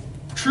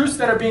truths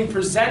that are being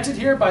presented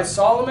here by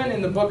Solomon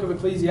in the book of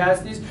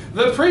Ecclesiastes,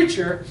 the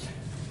preacher,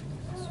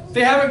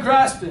 they haven't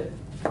grasped it.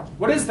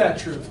 What is that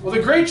truth? Well,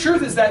 the great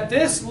truth is that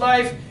this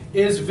life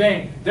is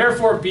vain.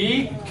 Therefore,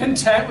 be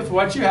content with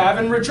what you have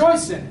and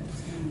rejoice in it.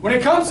 When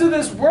it comes to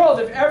this world,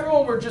 if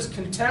everyone were just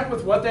content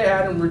with what they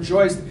had and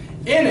rejoiced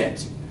in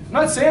it, I'm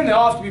not saying they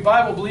all have to be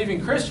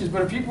Bible-believing Christians,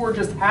 but if people were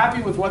just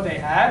happy with what they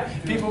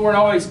had, people weren't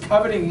always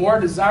coveting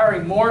more,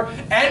 desiring more,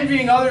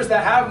 envying others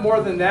that have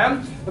more than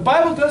them, the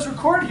Bible does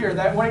record here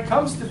that when it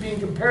comes to being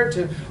compared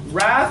to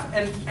wrath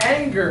and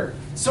anger,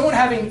 someone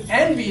having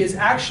envy is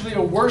actually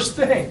a worse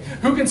thing.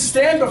 Who can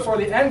stand before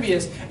the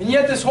envious? And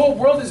yet this whole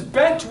world is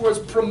bent towards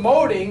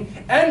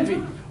promoting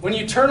envy. When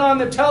you turn on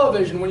the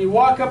television, when you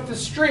walk up the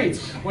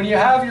streets, when you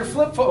have your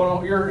flip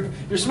phone, your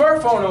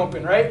smartphone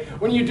open, right?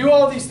 When you do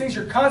all these things,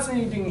 you're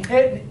constantly being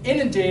hit and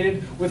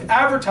inundated with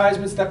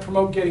advertisements that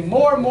promote getting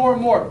more and more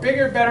and more,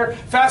 bigger, better,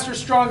 faster,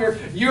 stronger.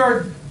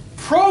 You're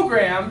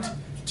programmed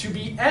to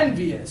be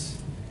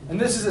envious. And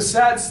this is a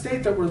sad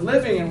state that we're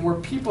living in, where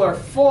people are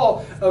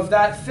full of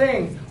that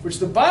thing, which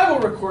the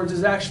Bible records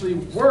is actually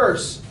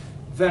worse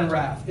than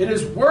wrath. It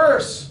is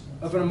worse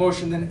of an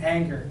emotion than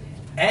anger,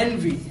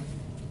 envy.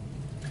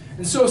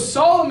 And so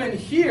Solomon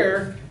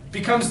here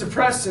becomes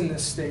depressed in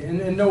this state,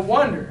 and no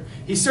wonder.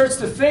 He starts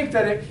to think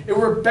that it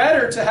were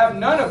better to have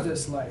none of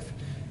this life.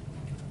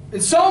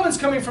 And Solomon's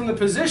coming from the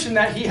position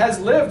that he has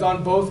lived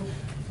on both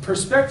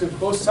perspectives,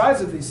 both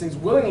sides of these things,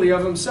 willingly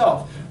of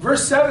himself.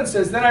 Verse 7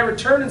 says, "Then I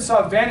returned and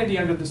saw vanity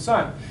under the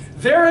sun.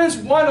 There is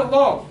one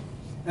alone,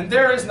 and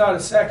there is not a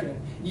second.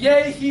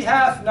 Yea, he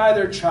hath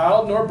neither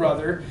child nor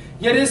brother,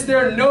 yet is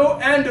there no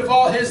end of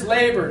all his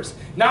labors.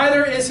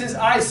 Neither is his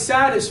eye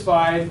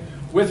satisfied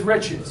with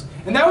riches."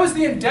 And that was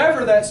the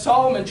endeavor that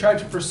Solomon tried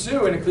to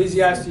pursue in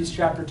Ecclesiastes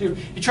chapter 2.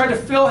 He tried to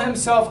fill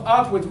himself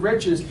up with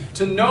riches,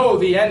 to know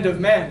the end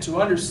of men,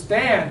 to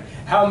understand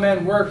how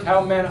men work,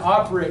 how men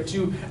operate,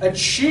 to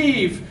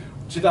achieve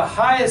to the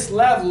highest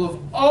level of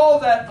all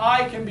that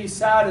eye can be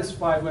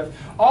satisfied with,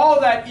 all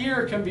that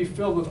ear can be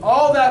filled with,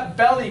 all that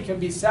belly can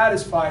be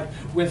satisfied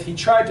with. He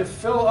tried to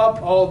fill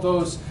up all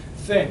those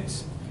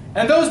things.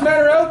 And those men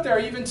are out there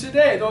even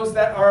today, those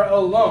that are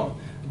alone.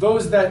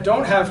 Those that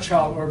don't have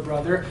child or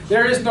brother,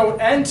 there is no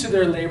end to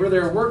their labor.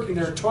 They're working,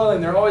 they're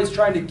toiling, they're always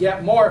trying to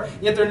get more,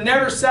 yet they're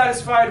never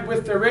satisfied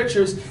with their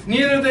riches.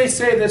 Neither they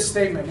say this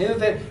statement,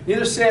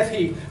 neither saith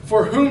he,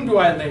 "For whom do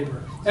I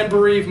labor, and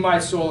bereave my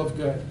soul of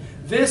good?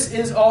 This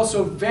is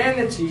also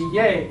vanity,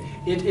 yea,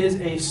 it is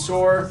a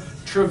sore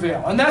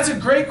travail." And that's a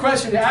great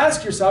question to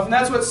ask yourself, and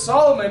that's what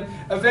Solomon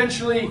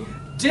eventually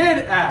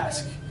did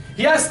ask.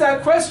 He asked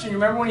that question. You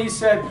remember when he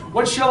said,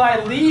 "What shall I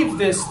leave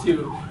this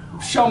to?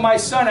 Shall my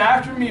son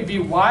after me be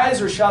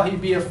wise, or shall he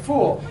be a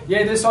fool?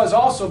 Yea, this is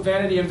also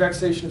vanity and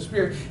vexation of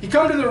spirit." He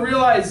come to the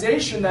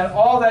realization that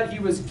all that he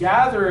was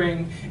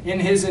gathering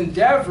in his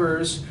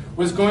endeavors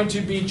was going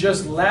to be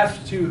just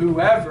left to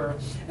whoever.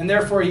 And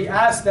therefore he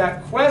asked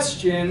that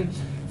question,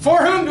 "For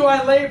whom do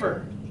I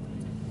labor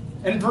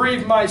and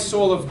bereave my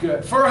soul of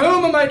good?" For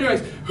whom am I doing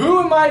this?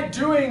 Who am I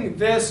doing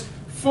this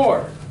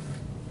for?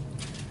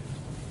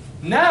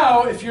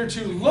 Now, if you're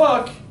to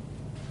look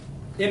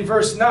in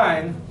verse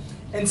 9,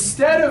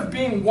 instead of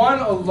being one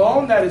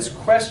alone that is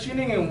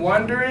questioning and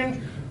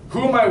wondering,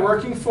 who am I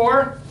working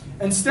for?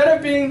 Instead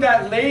of being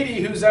that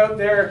lady who's out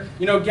there,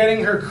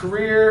 getting her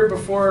career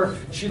before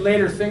she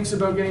later thinks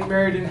about getting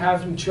married and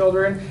having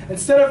children,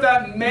 instead of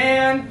that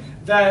man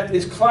that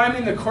is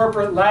climbing the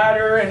corporate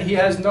ladder and he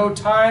has no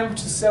time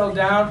to settle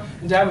down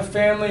and to have a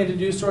family and to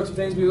do sorts of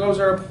things because those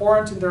are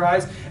abhorrent in their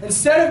eyes,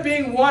 instead of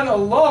being one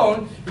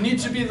alone, you need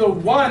to be the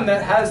one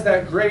that has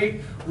that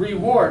great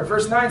reward.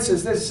 Verse 9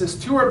 says this, it says,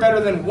 "Two are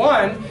better than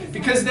one,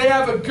 because they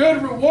have a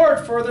good reward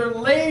for their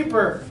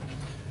labor."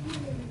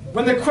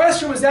 When the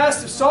question was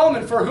asked of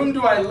Solomon, "For whom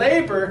do I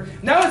labor?"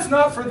 now it's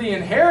not for the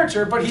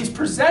inheritor, but he's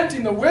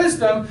presenting the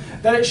wisdom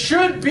that it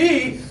should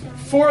be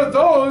for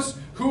those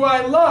who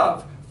I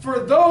love, for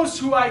those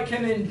who I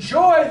can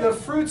enjoy the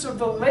fruits of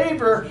the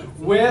labor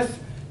with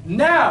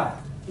now.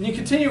 And you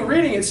continue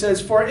reading, it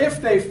says, "For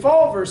if they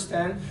fall," verse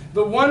 10,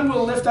 "the one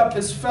will lift up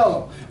his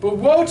fellow. But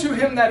woe to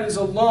him that is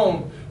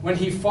alone when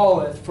he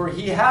falleth, for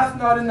he hath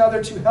not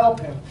another to help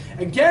him.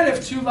 Again,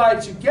 if two lie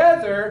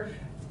together,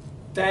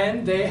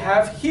 then they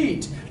have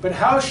heat. But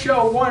how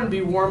shall one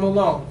be warm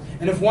alone?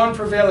 And if one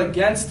prevail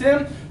against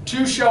him,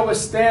 two shall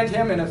withstand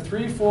him, and a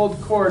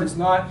threefold cord is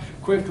not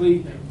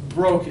quickly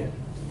broken."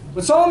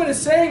 What Solomon is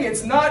saying,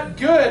 it's not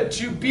good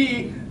to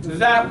be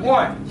that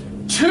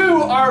one.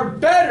 Two are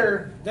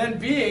better than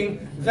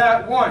being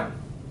that one.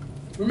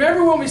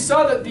 Remember when we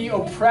saw that the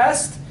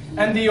oppressed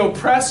and the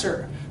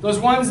oppressor, those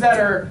ones that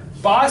are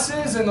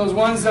bosses and those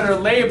ones that are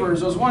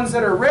laborers, those ones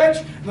that are rich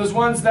and those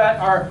ones that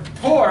are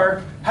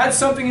poor, had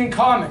something in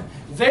common.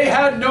 They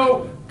had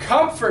no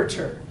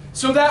comforter.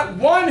 So that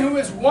one who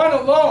is one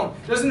alone,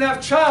 doesn't have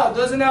child,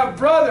 doesn't have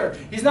brother,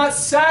 he's not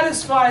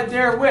satisfied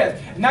therewith.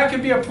 And that can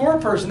be a poor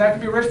person, that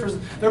can be a rich person.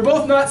 They're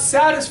both not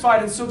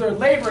satisfied, and so they're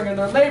laboring,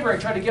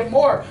 trying to get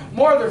more.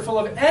 They're full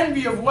of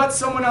envy of what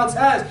someone else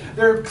has.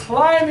 They're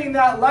climbing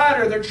that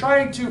ladder. They're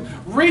trying to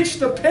reach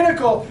the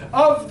pinnacle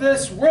of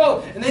this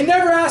world. And they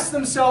never ask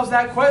themselves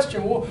that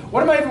question. Well,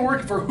 what am I even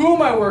working for? Who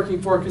am I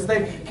working for? Because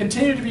they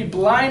continue to be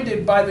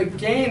blinded by the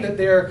gain that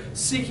they're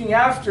seeking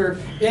after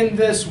in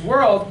this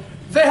world.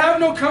 They have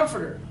no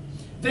comforter.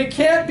 They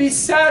can't be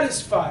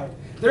satisfied.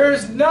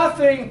 There's no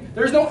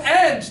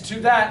end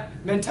to that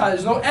mentality.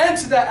 There's no end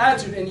to that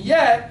attitude. And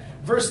yet,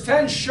 verse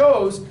 10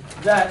 shows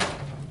that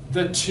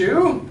the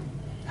two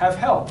have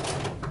help.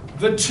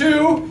 The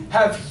two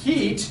have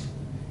heat.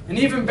 And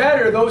even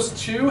better, those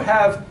two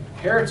have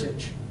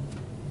heritage.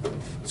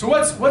 So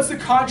what's the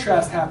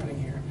contrast happening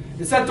here?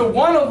 It's that the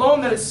one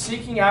alone that is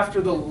seeking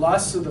after the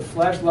lusts of the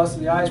flesh, lusts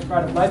of the eyes,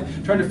 pride of life,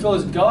 trying to fill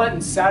his gullet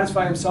and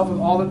satisfy himself with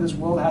all that this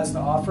world has to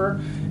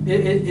offer, it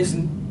is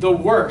the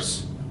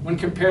worse when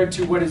compared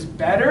to what is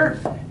better,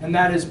 and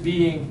that is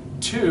being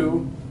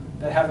two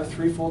that have a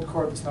threefold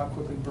cord that's not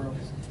quickly broken.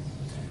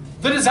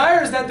 The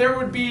desire is that there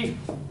would be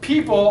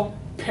people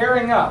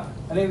pairing up.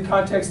 I think the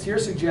context here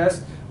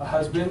suggests a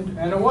husband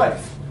and a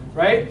wife,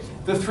 right?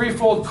 The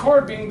threefold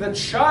cord being the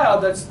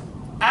child that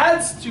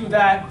adds to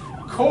that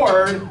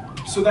cord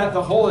so that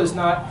the whole is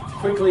not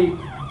quickly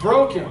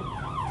broken.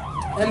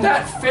 And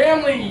that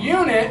family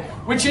unit,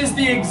 which is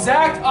the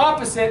exact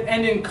opposite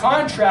and in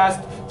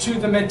contrast to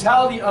the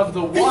mentality of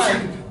the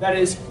one that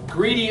is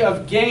greedy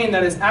of gain,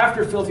 that is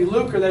after filthy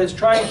lucre, that is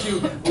trying to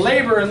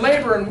labor and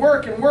labor and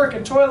work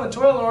and toil in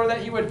order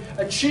that he would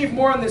achieve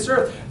more on this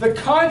earth. The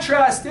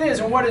contrast is,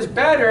 and what is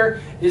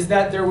better, is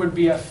that there would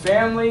be a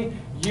family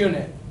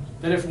unit.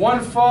 That if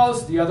one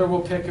falls, the other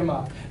will pick him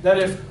up. That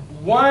if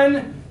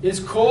one is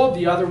cold,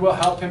 the other will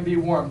help him be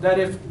warm. That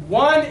if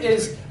one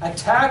is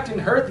attacked and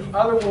hurt, the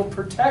other will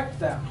protect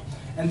them.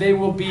 And they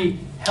will be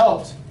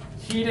helped,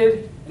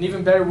 heeded, and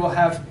even better, will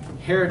have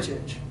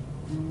heritage.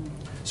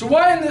 So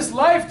why in this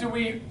life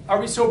are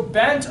we so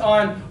bent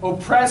on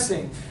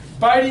oppressing,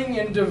 biting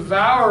and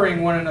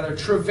devouring one another,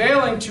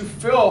 travailing to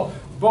fill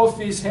both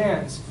these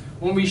hands,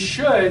 when we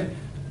should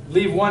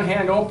leave one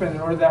hand open in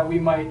order that we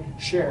might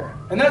share?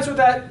 And that's what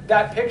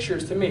that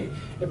pictures to me.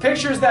 It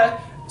pictures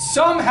that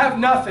some have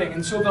nothing,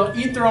 and so they'll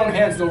eat their own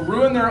hands. They'll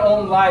ruin their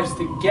own lives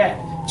to get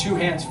two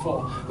hands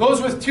full.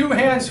 Those with two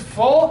hands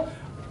full,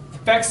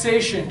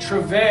 vexation,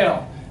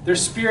 travail, their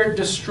spirit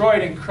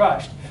destroyed and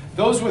crushed.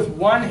 Those with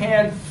one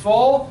hand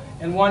full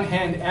and one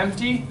hand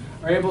empty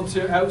are able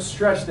to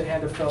outstretch the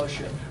hand of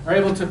fellowship, are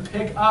able to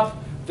pick up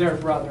their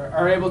brother,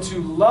 are able to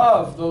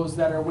love those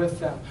that are with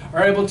them,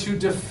 are able to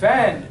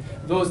defend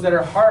those that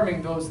are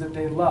harming those that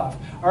they love,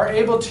 are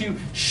able to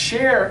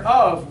share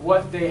of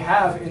what they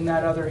have in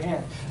that other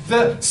hand.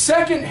 The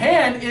second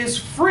hand is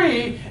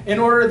free in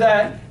order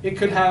that it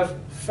could have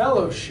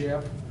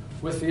fellowship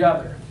with the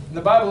other. And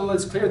the Bible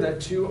is clear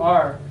that two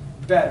are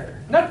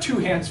better. Not two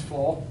hands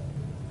full,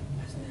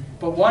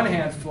 but one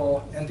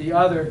handful and the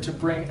other to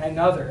bring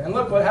another. And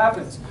look what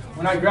happens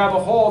when I grab a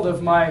hold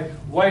of my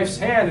wife's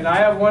hand and I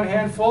have one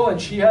handful and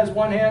she has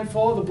one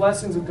handful of the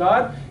blessings of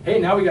God. Hey,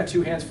 now we got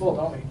two hands full,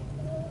 don't we?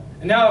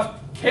 And now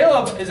if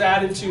Caleb is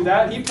added to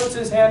that, he puts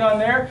his hand on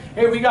there,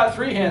 hey, we got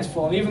three hands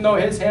full. And even though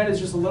his hand is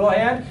just a little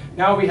hand,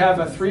 now we have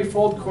a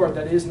threefold cord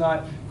that is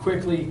not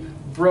quickly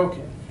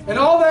broken. And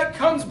all that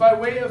comes by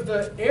way of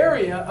the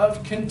area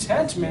of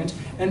contentment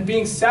and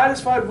being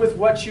satisfied with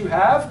what you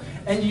have,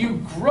 and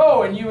you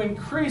grow and you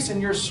increase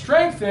and you're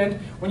strengthened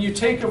when you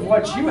take of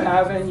what you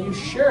have and you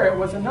share it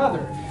with another.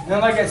 And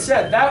then, like I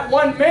said, that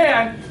one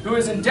man who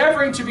is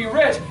endeavoring to be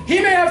rich, he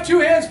may have two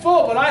hands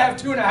full, but I have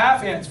 2.5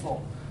 hands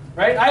full.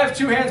 Right? I have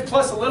two hands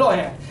plus a little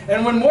hand.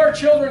 And when more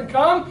children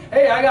come,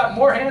 hey, I got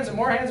more hands and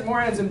more hands and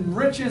more hands and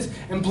riches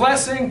and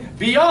blessing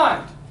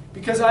beyond.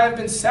 Because I have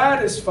been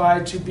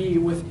satisfied to be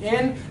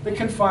within the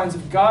confines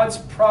of God's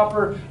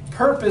proper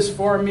purpose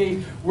for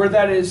me, where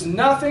that is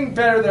nothing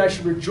better that I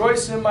should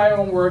rejoice in my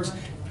own works,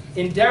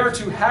 endeavor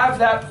to have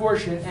that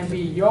portion, and be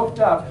yoked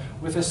up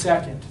with a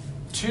second.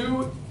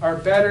 Two are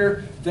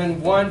better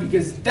than one,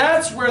 because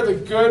that's where the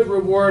good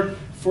reward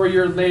for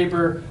your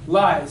labor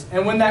lies.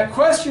 And when that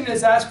question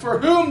is asked, for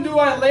whom do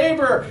I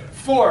labor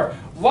for?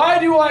 Why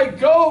do I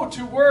go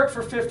to work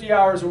for 50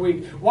 hours a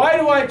week? Why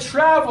do I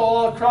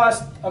travel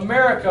across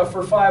America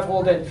for 5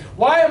 whole days?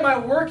 Why am I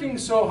working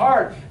so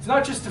hard? It's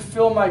not just to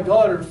fill my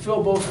gullet or to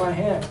fill both my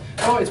hands.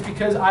 No, it's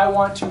because I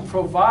want to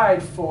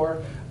provide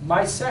for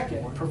my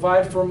second,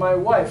 provide for my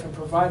wife, and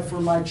provide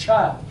for my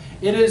child.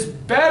 It is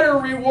better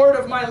reward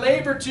of my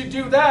labor to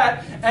do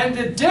that, and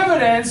the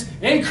dividends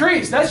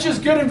increase. That's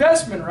just good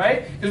investment,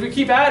 right? Because we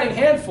keep adding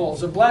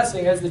handfuls of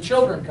blessing as the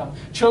children come.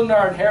 Children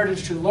are an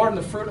heritage to the Lord, and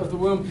the fruit of the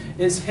womb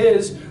is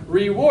His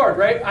reward,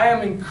 right? I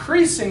am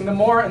increasing the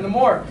more and the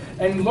more.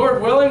 And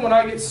Lord willing, when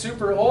I get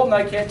super old and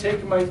I can't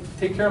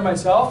take care of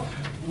myself,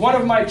 one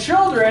of my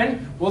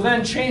children will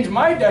then change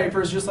my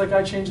diapers just like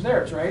I changed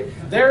theirs, right?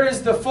 There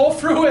is the full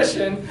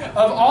fruition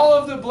of all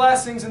of the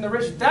blessings and the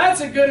riches.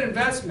 That's a good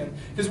investment.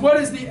 Because what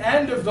is the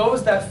end of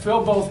those that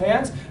fill both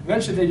hands?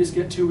 Eventually they just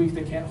get too weak,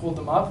 they can't hold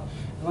them up.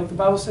 And like the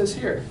Bible says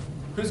here,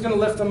 who's going to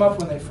lift them up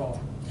when they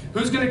fall?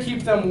 Who's going to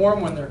keep them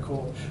warm when they're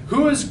cold?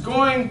 Who is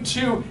going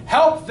to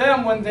help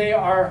them when they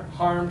are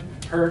harmed,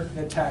 hurt, and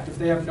attacked? If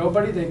they have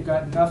nobody, they've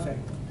got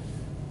nothing.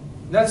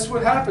 That's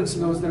what happens to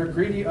those that are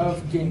greedy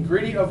of gain,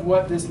 greedy of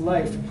what this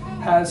life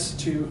has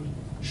to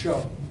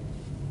show.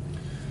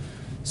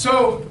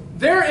 So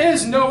there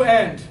is no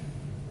end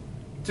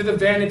to the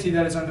vanity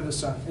that is under the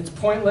sun. It's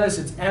pointless,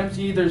 it's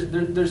empty,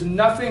 there's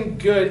nothing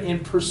good in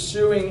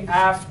pursuing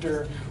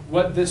after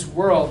what this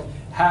world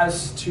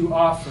has to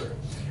offer.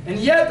 And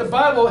yet the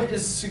Bible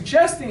is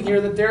suggesting here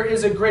that there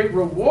is a great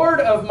reward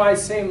of my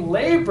same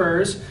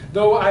labors,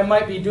 though I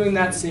might be doing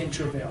that same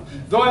travail.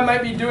 Though I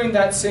might be doing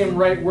that same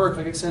right work,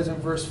 like it says in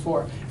verse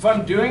 4. If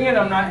I'm doing it,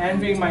 I'm not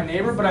envying my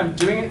neighbor, but I'm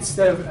doing it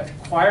instead of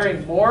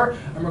acquiring more.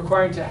 I'm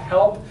requiring to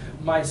help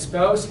my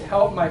spouse,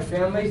 help my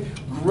family,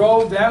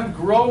 grow them,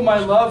 grow my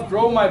love,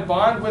 grow my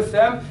bond with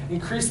them,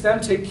 increase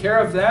them, take care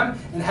of them,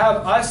 and have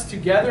us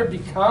together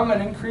become an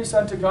increase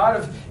unto God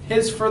of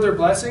His further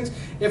blessings.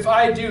 If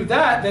I do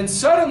that, then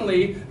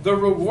suddenly the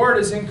reward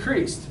is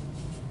increased.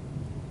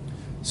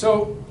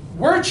 So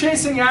we're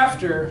chasing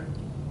after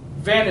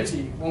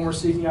vanity when we're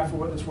seeking after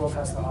what this world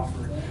has to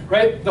offer.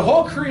 Right? The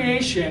whole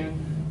creation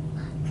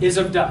is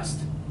of dust.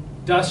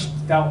 Dust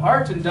thou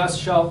art, and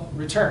dust shall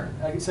return,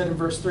 like it said in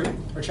verse 3,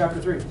 or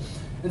chapter 3.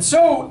 And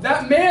so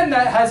that man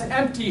that has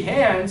empty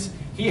hands,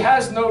 he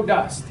has no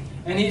dust.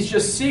 And he's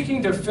just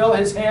seeking to fill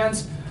his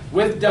hands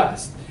with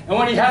dust. And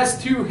when he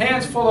has 2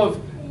 hands full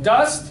of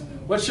dust,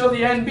 what shall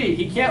the end be?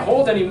 He can't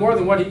hold any more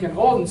than what he can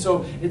hold, and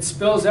so it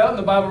spills out, and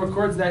the Bible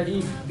records that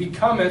he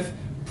becometh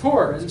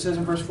poor, as it says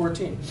in verse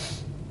 14.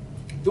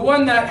 The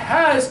one that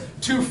has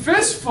 2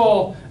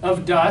 fistful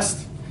of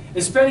dust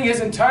is spending his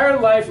entire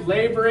life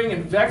laboring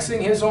and vexing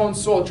his own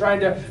soul, trying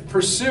to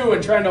pursue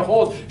and trying to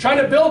hold, trying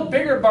to build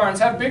bigger barns,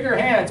 have bigger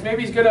hands.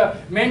 Maybe he's going to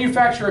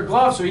manufacture a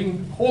glove so he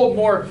can hold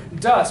more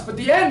dust. But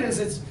the end is,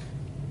 it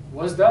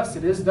was dust,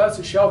 it is dust,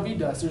 it shall be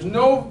dust. There's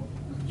no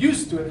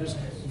use to it. There's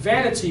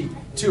vanity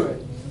to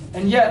it.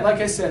 And yet, like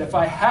I said, if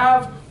I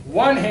have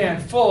one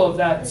hand full of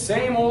that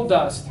same old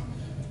dust,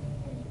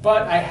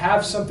 but I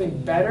have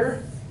something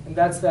better, and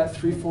that's that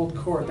threefold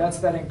cord. That's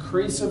that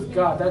increase of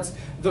God. That's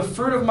the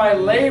fruit of my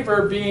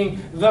labor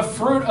being the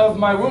fruit of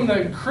my womb, the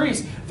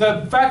increase.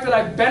 The fact that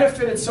I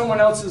benefited someone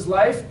else's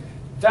life,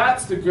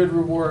 that's the good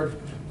reward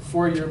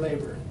for your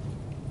labor.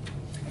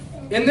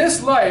 In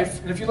this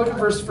life, and if you look at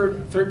verse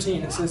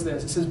 13, it says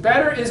this. It says,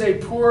 better is a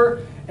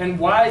poor and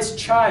wise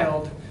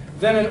child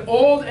than an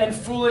old and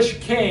foolish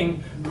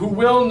king who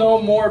will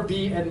no more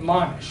be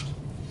admonished.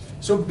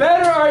 So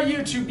better are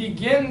you to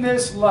begin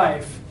this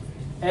life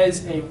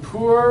as a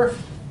poor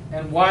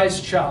and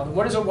wise child. And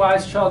what does a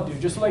wise child do?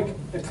 Just like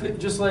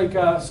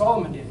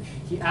Solomon did.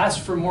 He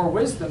asked for more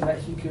wisdom that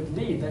he could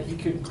lead, that he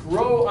could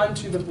grow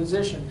unto the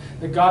position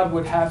that God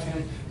would have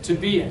him to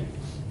be in.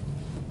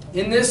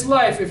 In this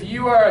life, if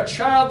you are a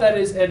child that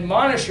is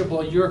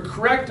admonishable, you're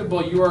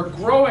correctable, you are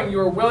growing, you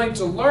are willing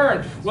to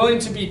learn, willing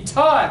to be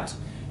taught,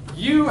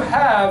 you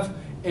have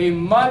a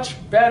much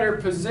better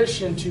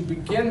position to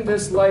begin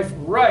this life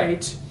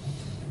right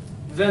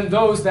than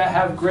those that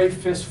have great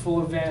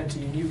fistful of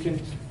vanity. And you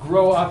can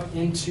grow up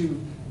into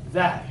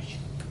that.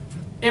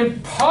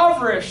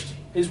 Impoverished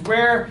is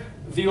where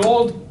the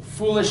old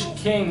foolish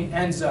king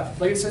ends up.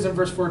 Like it says in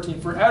verse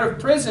 14, for out of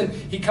prison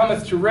he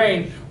cometh to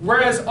reign,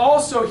 whereas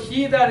also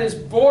he that is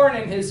born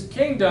in his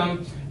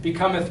kingdom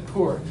becometh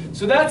poor.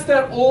 So that's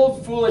that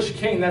old foolish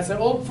king. That's that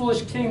old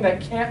foolish king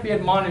that can't be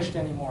admonished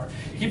anymore.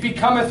 He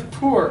becometh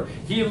poor.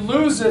 He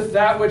loseth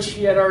that which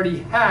he had already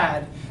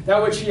had,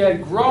 that which he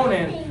had grown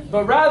in.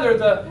 But rather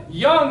the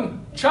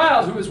young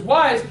child who is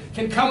wise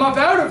can come up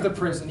out of the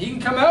prison. He can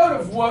come out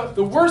of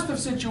the worst of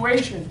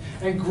situations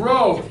and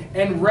grow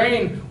and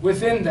reign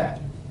within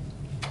that.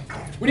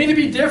 We need to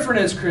be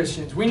different as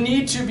Christians. We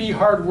need to be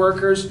hard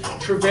workers,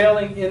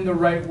 travailing in the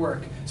right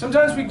work.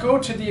 Sometimes we go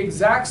to the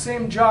exact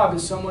same job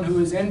as someone who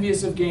is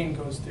envious of gain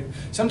goes to.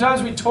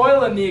 Sometimes we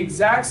toil in the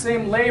exact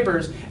same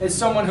labors as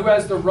someone who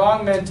has the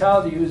wrong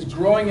mentality, who is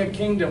growing a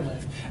kingdom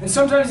with. And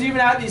sometimes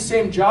even at these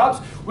same jobs,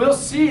 we'll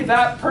see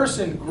that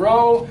person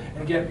grow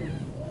and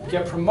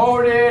get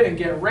promoted and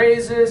get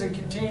raises and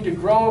continue to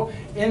grow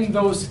in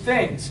those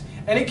things.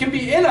 And it can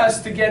be in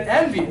us to get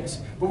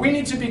envious. But we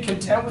need to be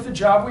content with the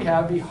job we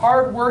have, be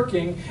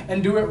hardworking,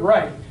 and do it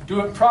right.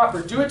 Do it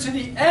proper. Do it to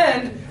the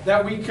end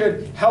that we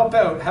could help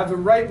out, have the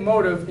right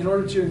motive in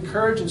order to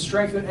encourage and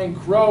strengthen and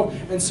grow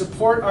and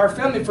support our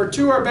family. For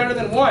 2 are better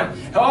than 1.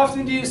 How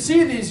often do you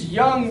see these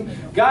young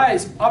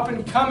guys up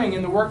and coming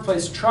in the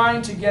workplace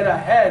trying to get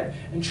ahead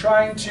and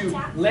trying to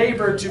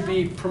labor to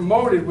be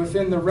promoted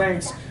within the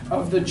ranks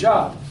of the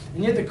job?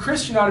 And yet the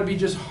Christian ought to be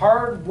just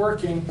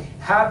hard-working,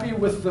 happy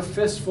with the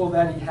fistful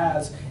that he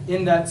has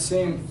in that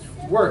same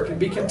work, and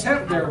be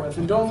content therewith,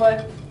 and don't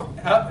let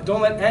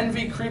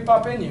envy creep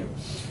up in you.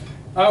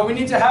 We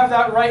need to have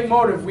that right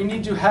motive. We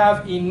need to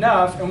have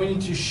enough, and we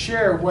need to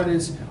share what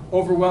is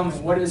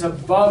overwhelming, what is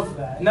above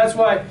that. And that's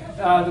why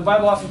the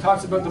Bible often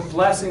talks about the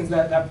blessings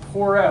that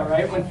pour out,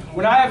 right?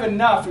 When I have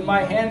enough and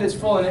my hand is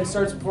full and it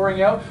starts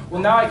pouring out,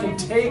 well, now I can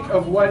take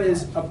of what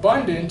is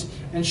abundant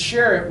and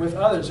share it with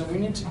others, and we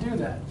need to do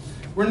that.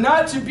 We're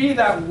not to be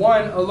that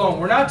one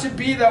alone. We're not to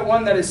be that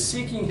one that is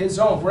seeking his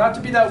own. We're not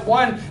to be that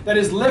one that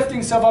is lifting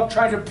himself up,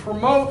 trying to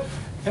promote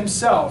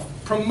himself.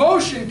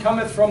 Promotion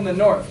cometh from the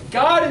north.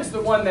 God is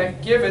the one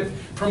that giveth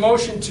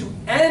promotion to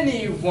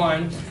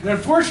anyone. And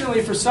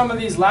unfortunately for some of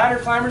these ladder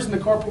climbers in the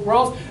corporate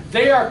world,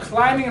 they are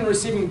climbing and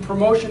receiving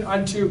promotion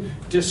unto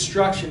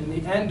destruction.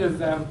 And the end of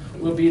them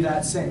will be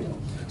that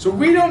same. So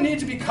we don't need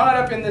to be caught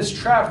up in this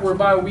trap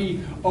whereby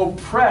we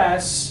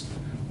oppress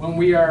when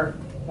we are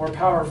more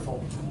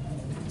powerful.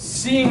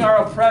 Seeing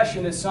our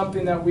oppression is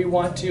something that we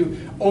want to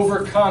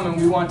overcome,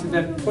 and we want to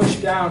then push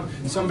down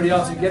somebody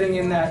else and getting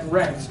in that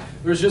ranks.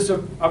 There's just a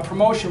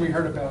promotion we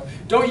heard about.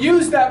 Don't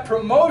use that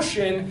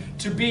promotion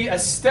to be a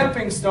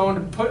stepping stone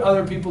to put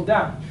other people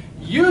down.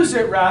 Use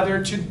it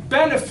rather to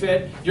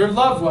benefit your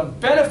loved one,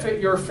 benefit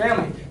your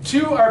family.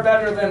 2 are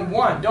better than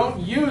 1. Don't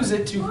use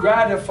it to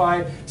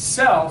gratify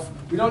self.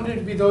 We don't need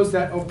to be those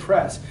that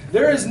oppress.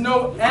 There is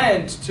no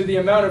end to the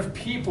amount of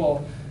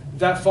people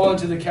that fall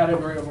into the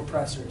category of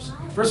oppressors.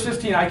 Verse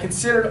 15, I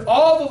considered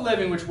all the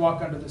living which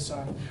walk under the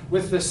sun,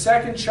 with the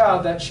second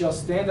child that shall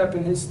stand up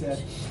in his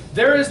stead.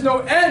 There is no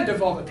end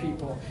of all the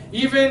people,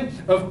 even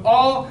of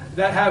all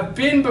that have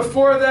been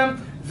before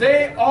them.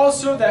 They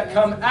also that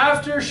come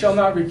after shall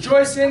not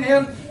rejoice in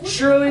him.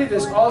 Surely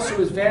this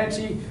also is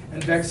vanity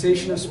and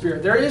vexation of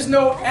spirit. There is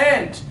no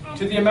end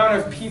to the amount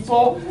of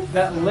people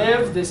that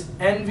live this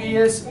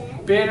envious,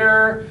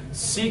 bitter,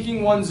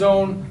 seeking one's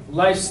own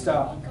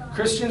lifestyle.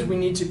 Christians, we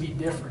need to be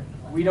different.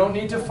 We don't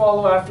need to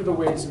follow after the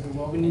ways of the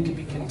world. We need to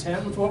be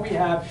content with what we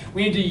have.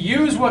 We need to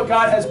use what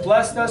God has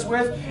blessed us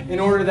with in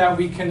order that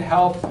we can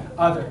help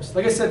others.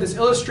 Like I said, this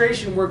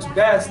illustration works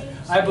best,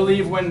 I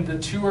believe, when the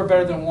two are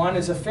better than one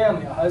as a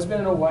family, a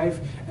husband and a wife,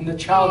 and the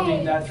child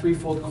being that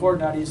threefold cord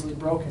not easily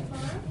broken.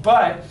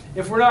 But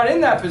if we're not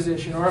in that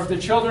position, or if the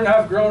children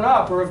have grown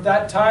up, or if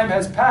that time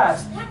has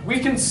passed, we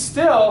can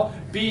still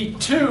be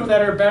two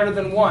that are better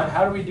than one.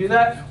 How do we do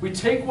that? We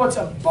take what's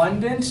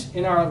abundant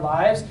in our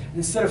lives,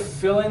 instead of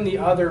filling the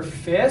other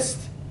fist,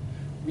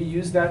 we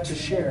use that to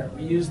share.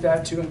 We use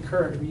that to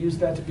encourage. We use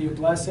that to be a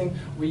blessing.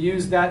 We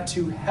use that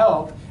to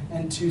help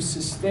and to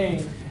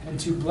sustain and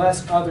to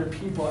bless other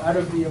people. Out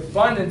of the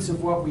abundance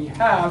of what we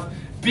have,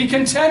 be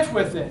content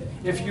with it.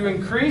 If you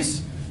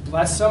increase,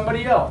 bless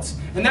somebody else.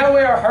 And that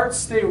way our hearts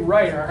stay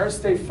right, our hearts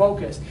stay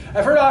focused.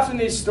 I've heard often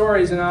these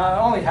stories, and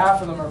only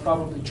half of them are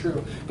probably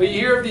true, but you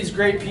hear of these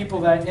great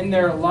people that in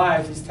their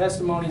lives, these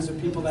testimonies of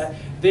people that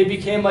they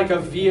became like a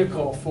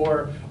vehicle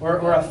for,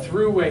 or a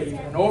throughway, even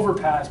an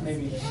overpass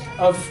maybe,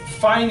 of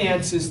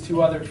finances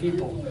to other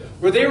people,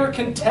 where they were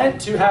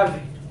content to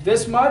have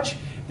this much.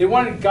 They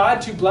wanted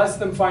God to bless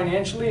them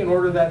financially in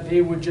order that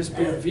they would just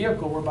be a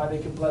vehicle whereby they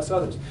could bless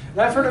others.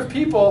 And I've heard of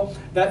people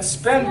that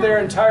spend their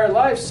entire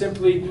life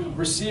simply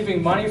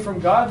receiving money from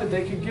God that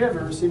they can give,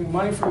 or receiving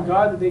money from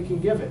God that they can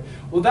give it.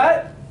 Well,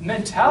 that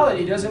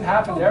mentality doesn't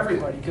happen to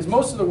everybody, because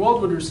most of the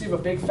world would receive a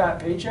big fat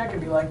paycheck and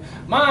be like,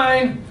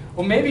 mine.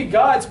 Well, maybe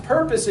God's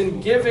purpose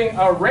in giving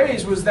a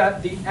raise was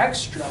that the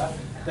extra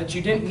that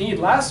you didn't need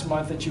last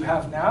month that you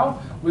have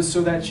now was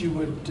so that you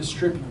would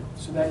distribute,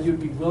 so that you'd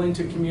be willing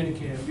to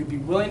communicate it, you'd be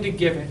willing to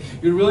give it,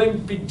 you'd really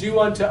be do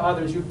unto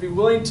others, you'd be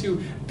willing to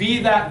be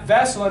that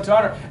vessel unto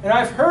honor. And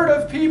I've heard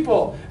of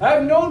people,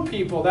 I've known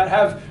people that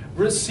have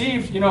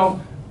received,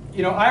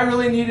 I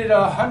really needed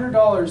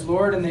 $100,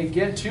 Lord, and they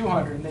get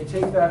 $200, and they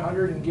take that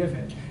 $100 and give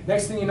it.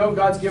 Next thing you know,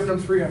 God's given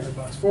them $300,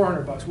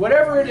 $400,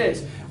 whatever it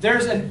is.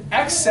 There's an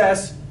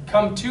excess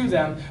come to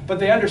them, but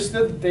they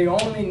understood that they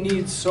only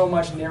need so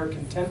much, and they were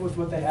content with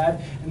what they had,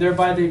 and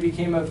thereby they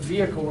became a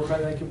vehicle whereby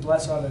they could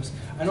bless others.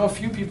 I know a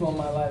few people in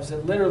my lives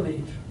that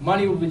literally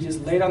money will be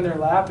just laid on their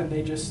lap, and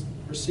they just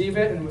receive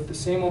it, and with the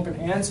same open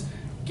hands,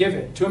 give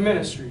it to a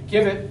ministry,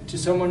 give it to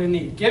someone in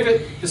need, give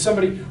it to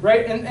somebody,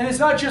 right? And it's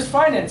not just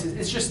finances,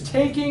 it's just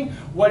taking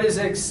what is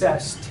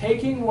excess,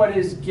 taking what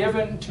is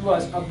given to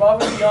us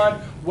above and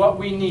beyond what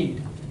we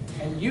need,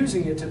 and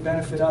using it to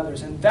benefit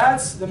others. And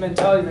that's the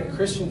mentality that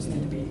Christians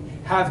need to be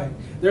having.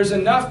 There's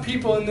enough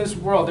people in this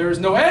world. There is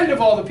no end of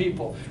all the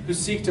people who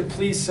seek to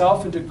please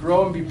self and to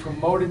grow and be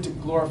promoted to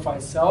glorify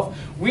self.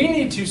 We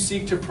need to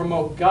seek to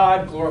promote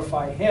God,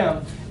 glorify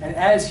Him, and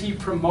as He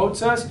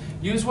promotes us,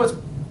 use what's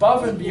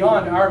above and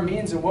beyond our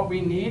means and what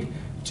we need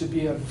to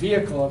be a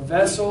vehicle, a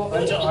vessel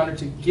unto honor,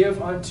 to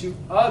give unto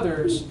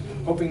others,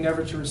 hoping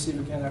never to receive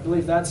again. I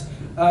believe that's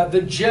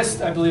the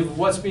gist, I believe, of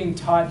what's being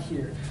taught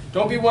here.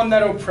 Don't be one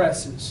that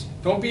oppresses.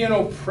 Don't be an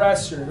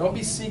oppressor. Don't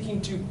be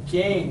seeking to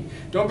gain.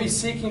 Don't be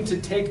seeking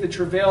to take the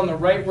travail and the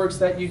right works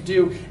that you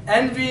do,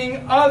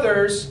 envying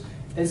others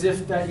as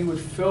if that you would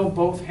fill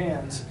both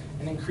hands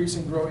and increase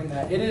and grow in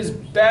that. It is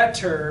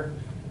better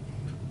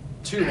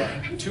two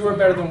are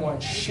better than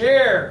one.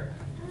 Share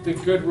the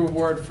good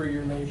reward for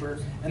your labor,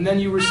 and then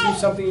you receive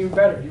something even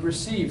better. You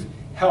receive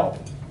help.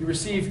 You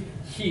receive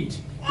heat.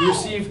 You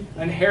receive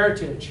an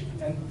heritage,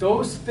 and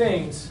those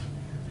things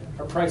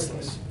are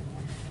priceless.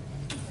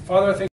 Father, I thank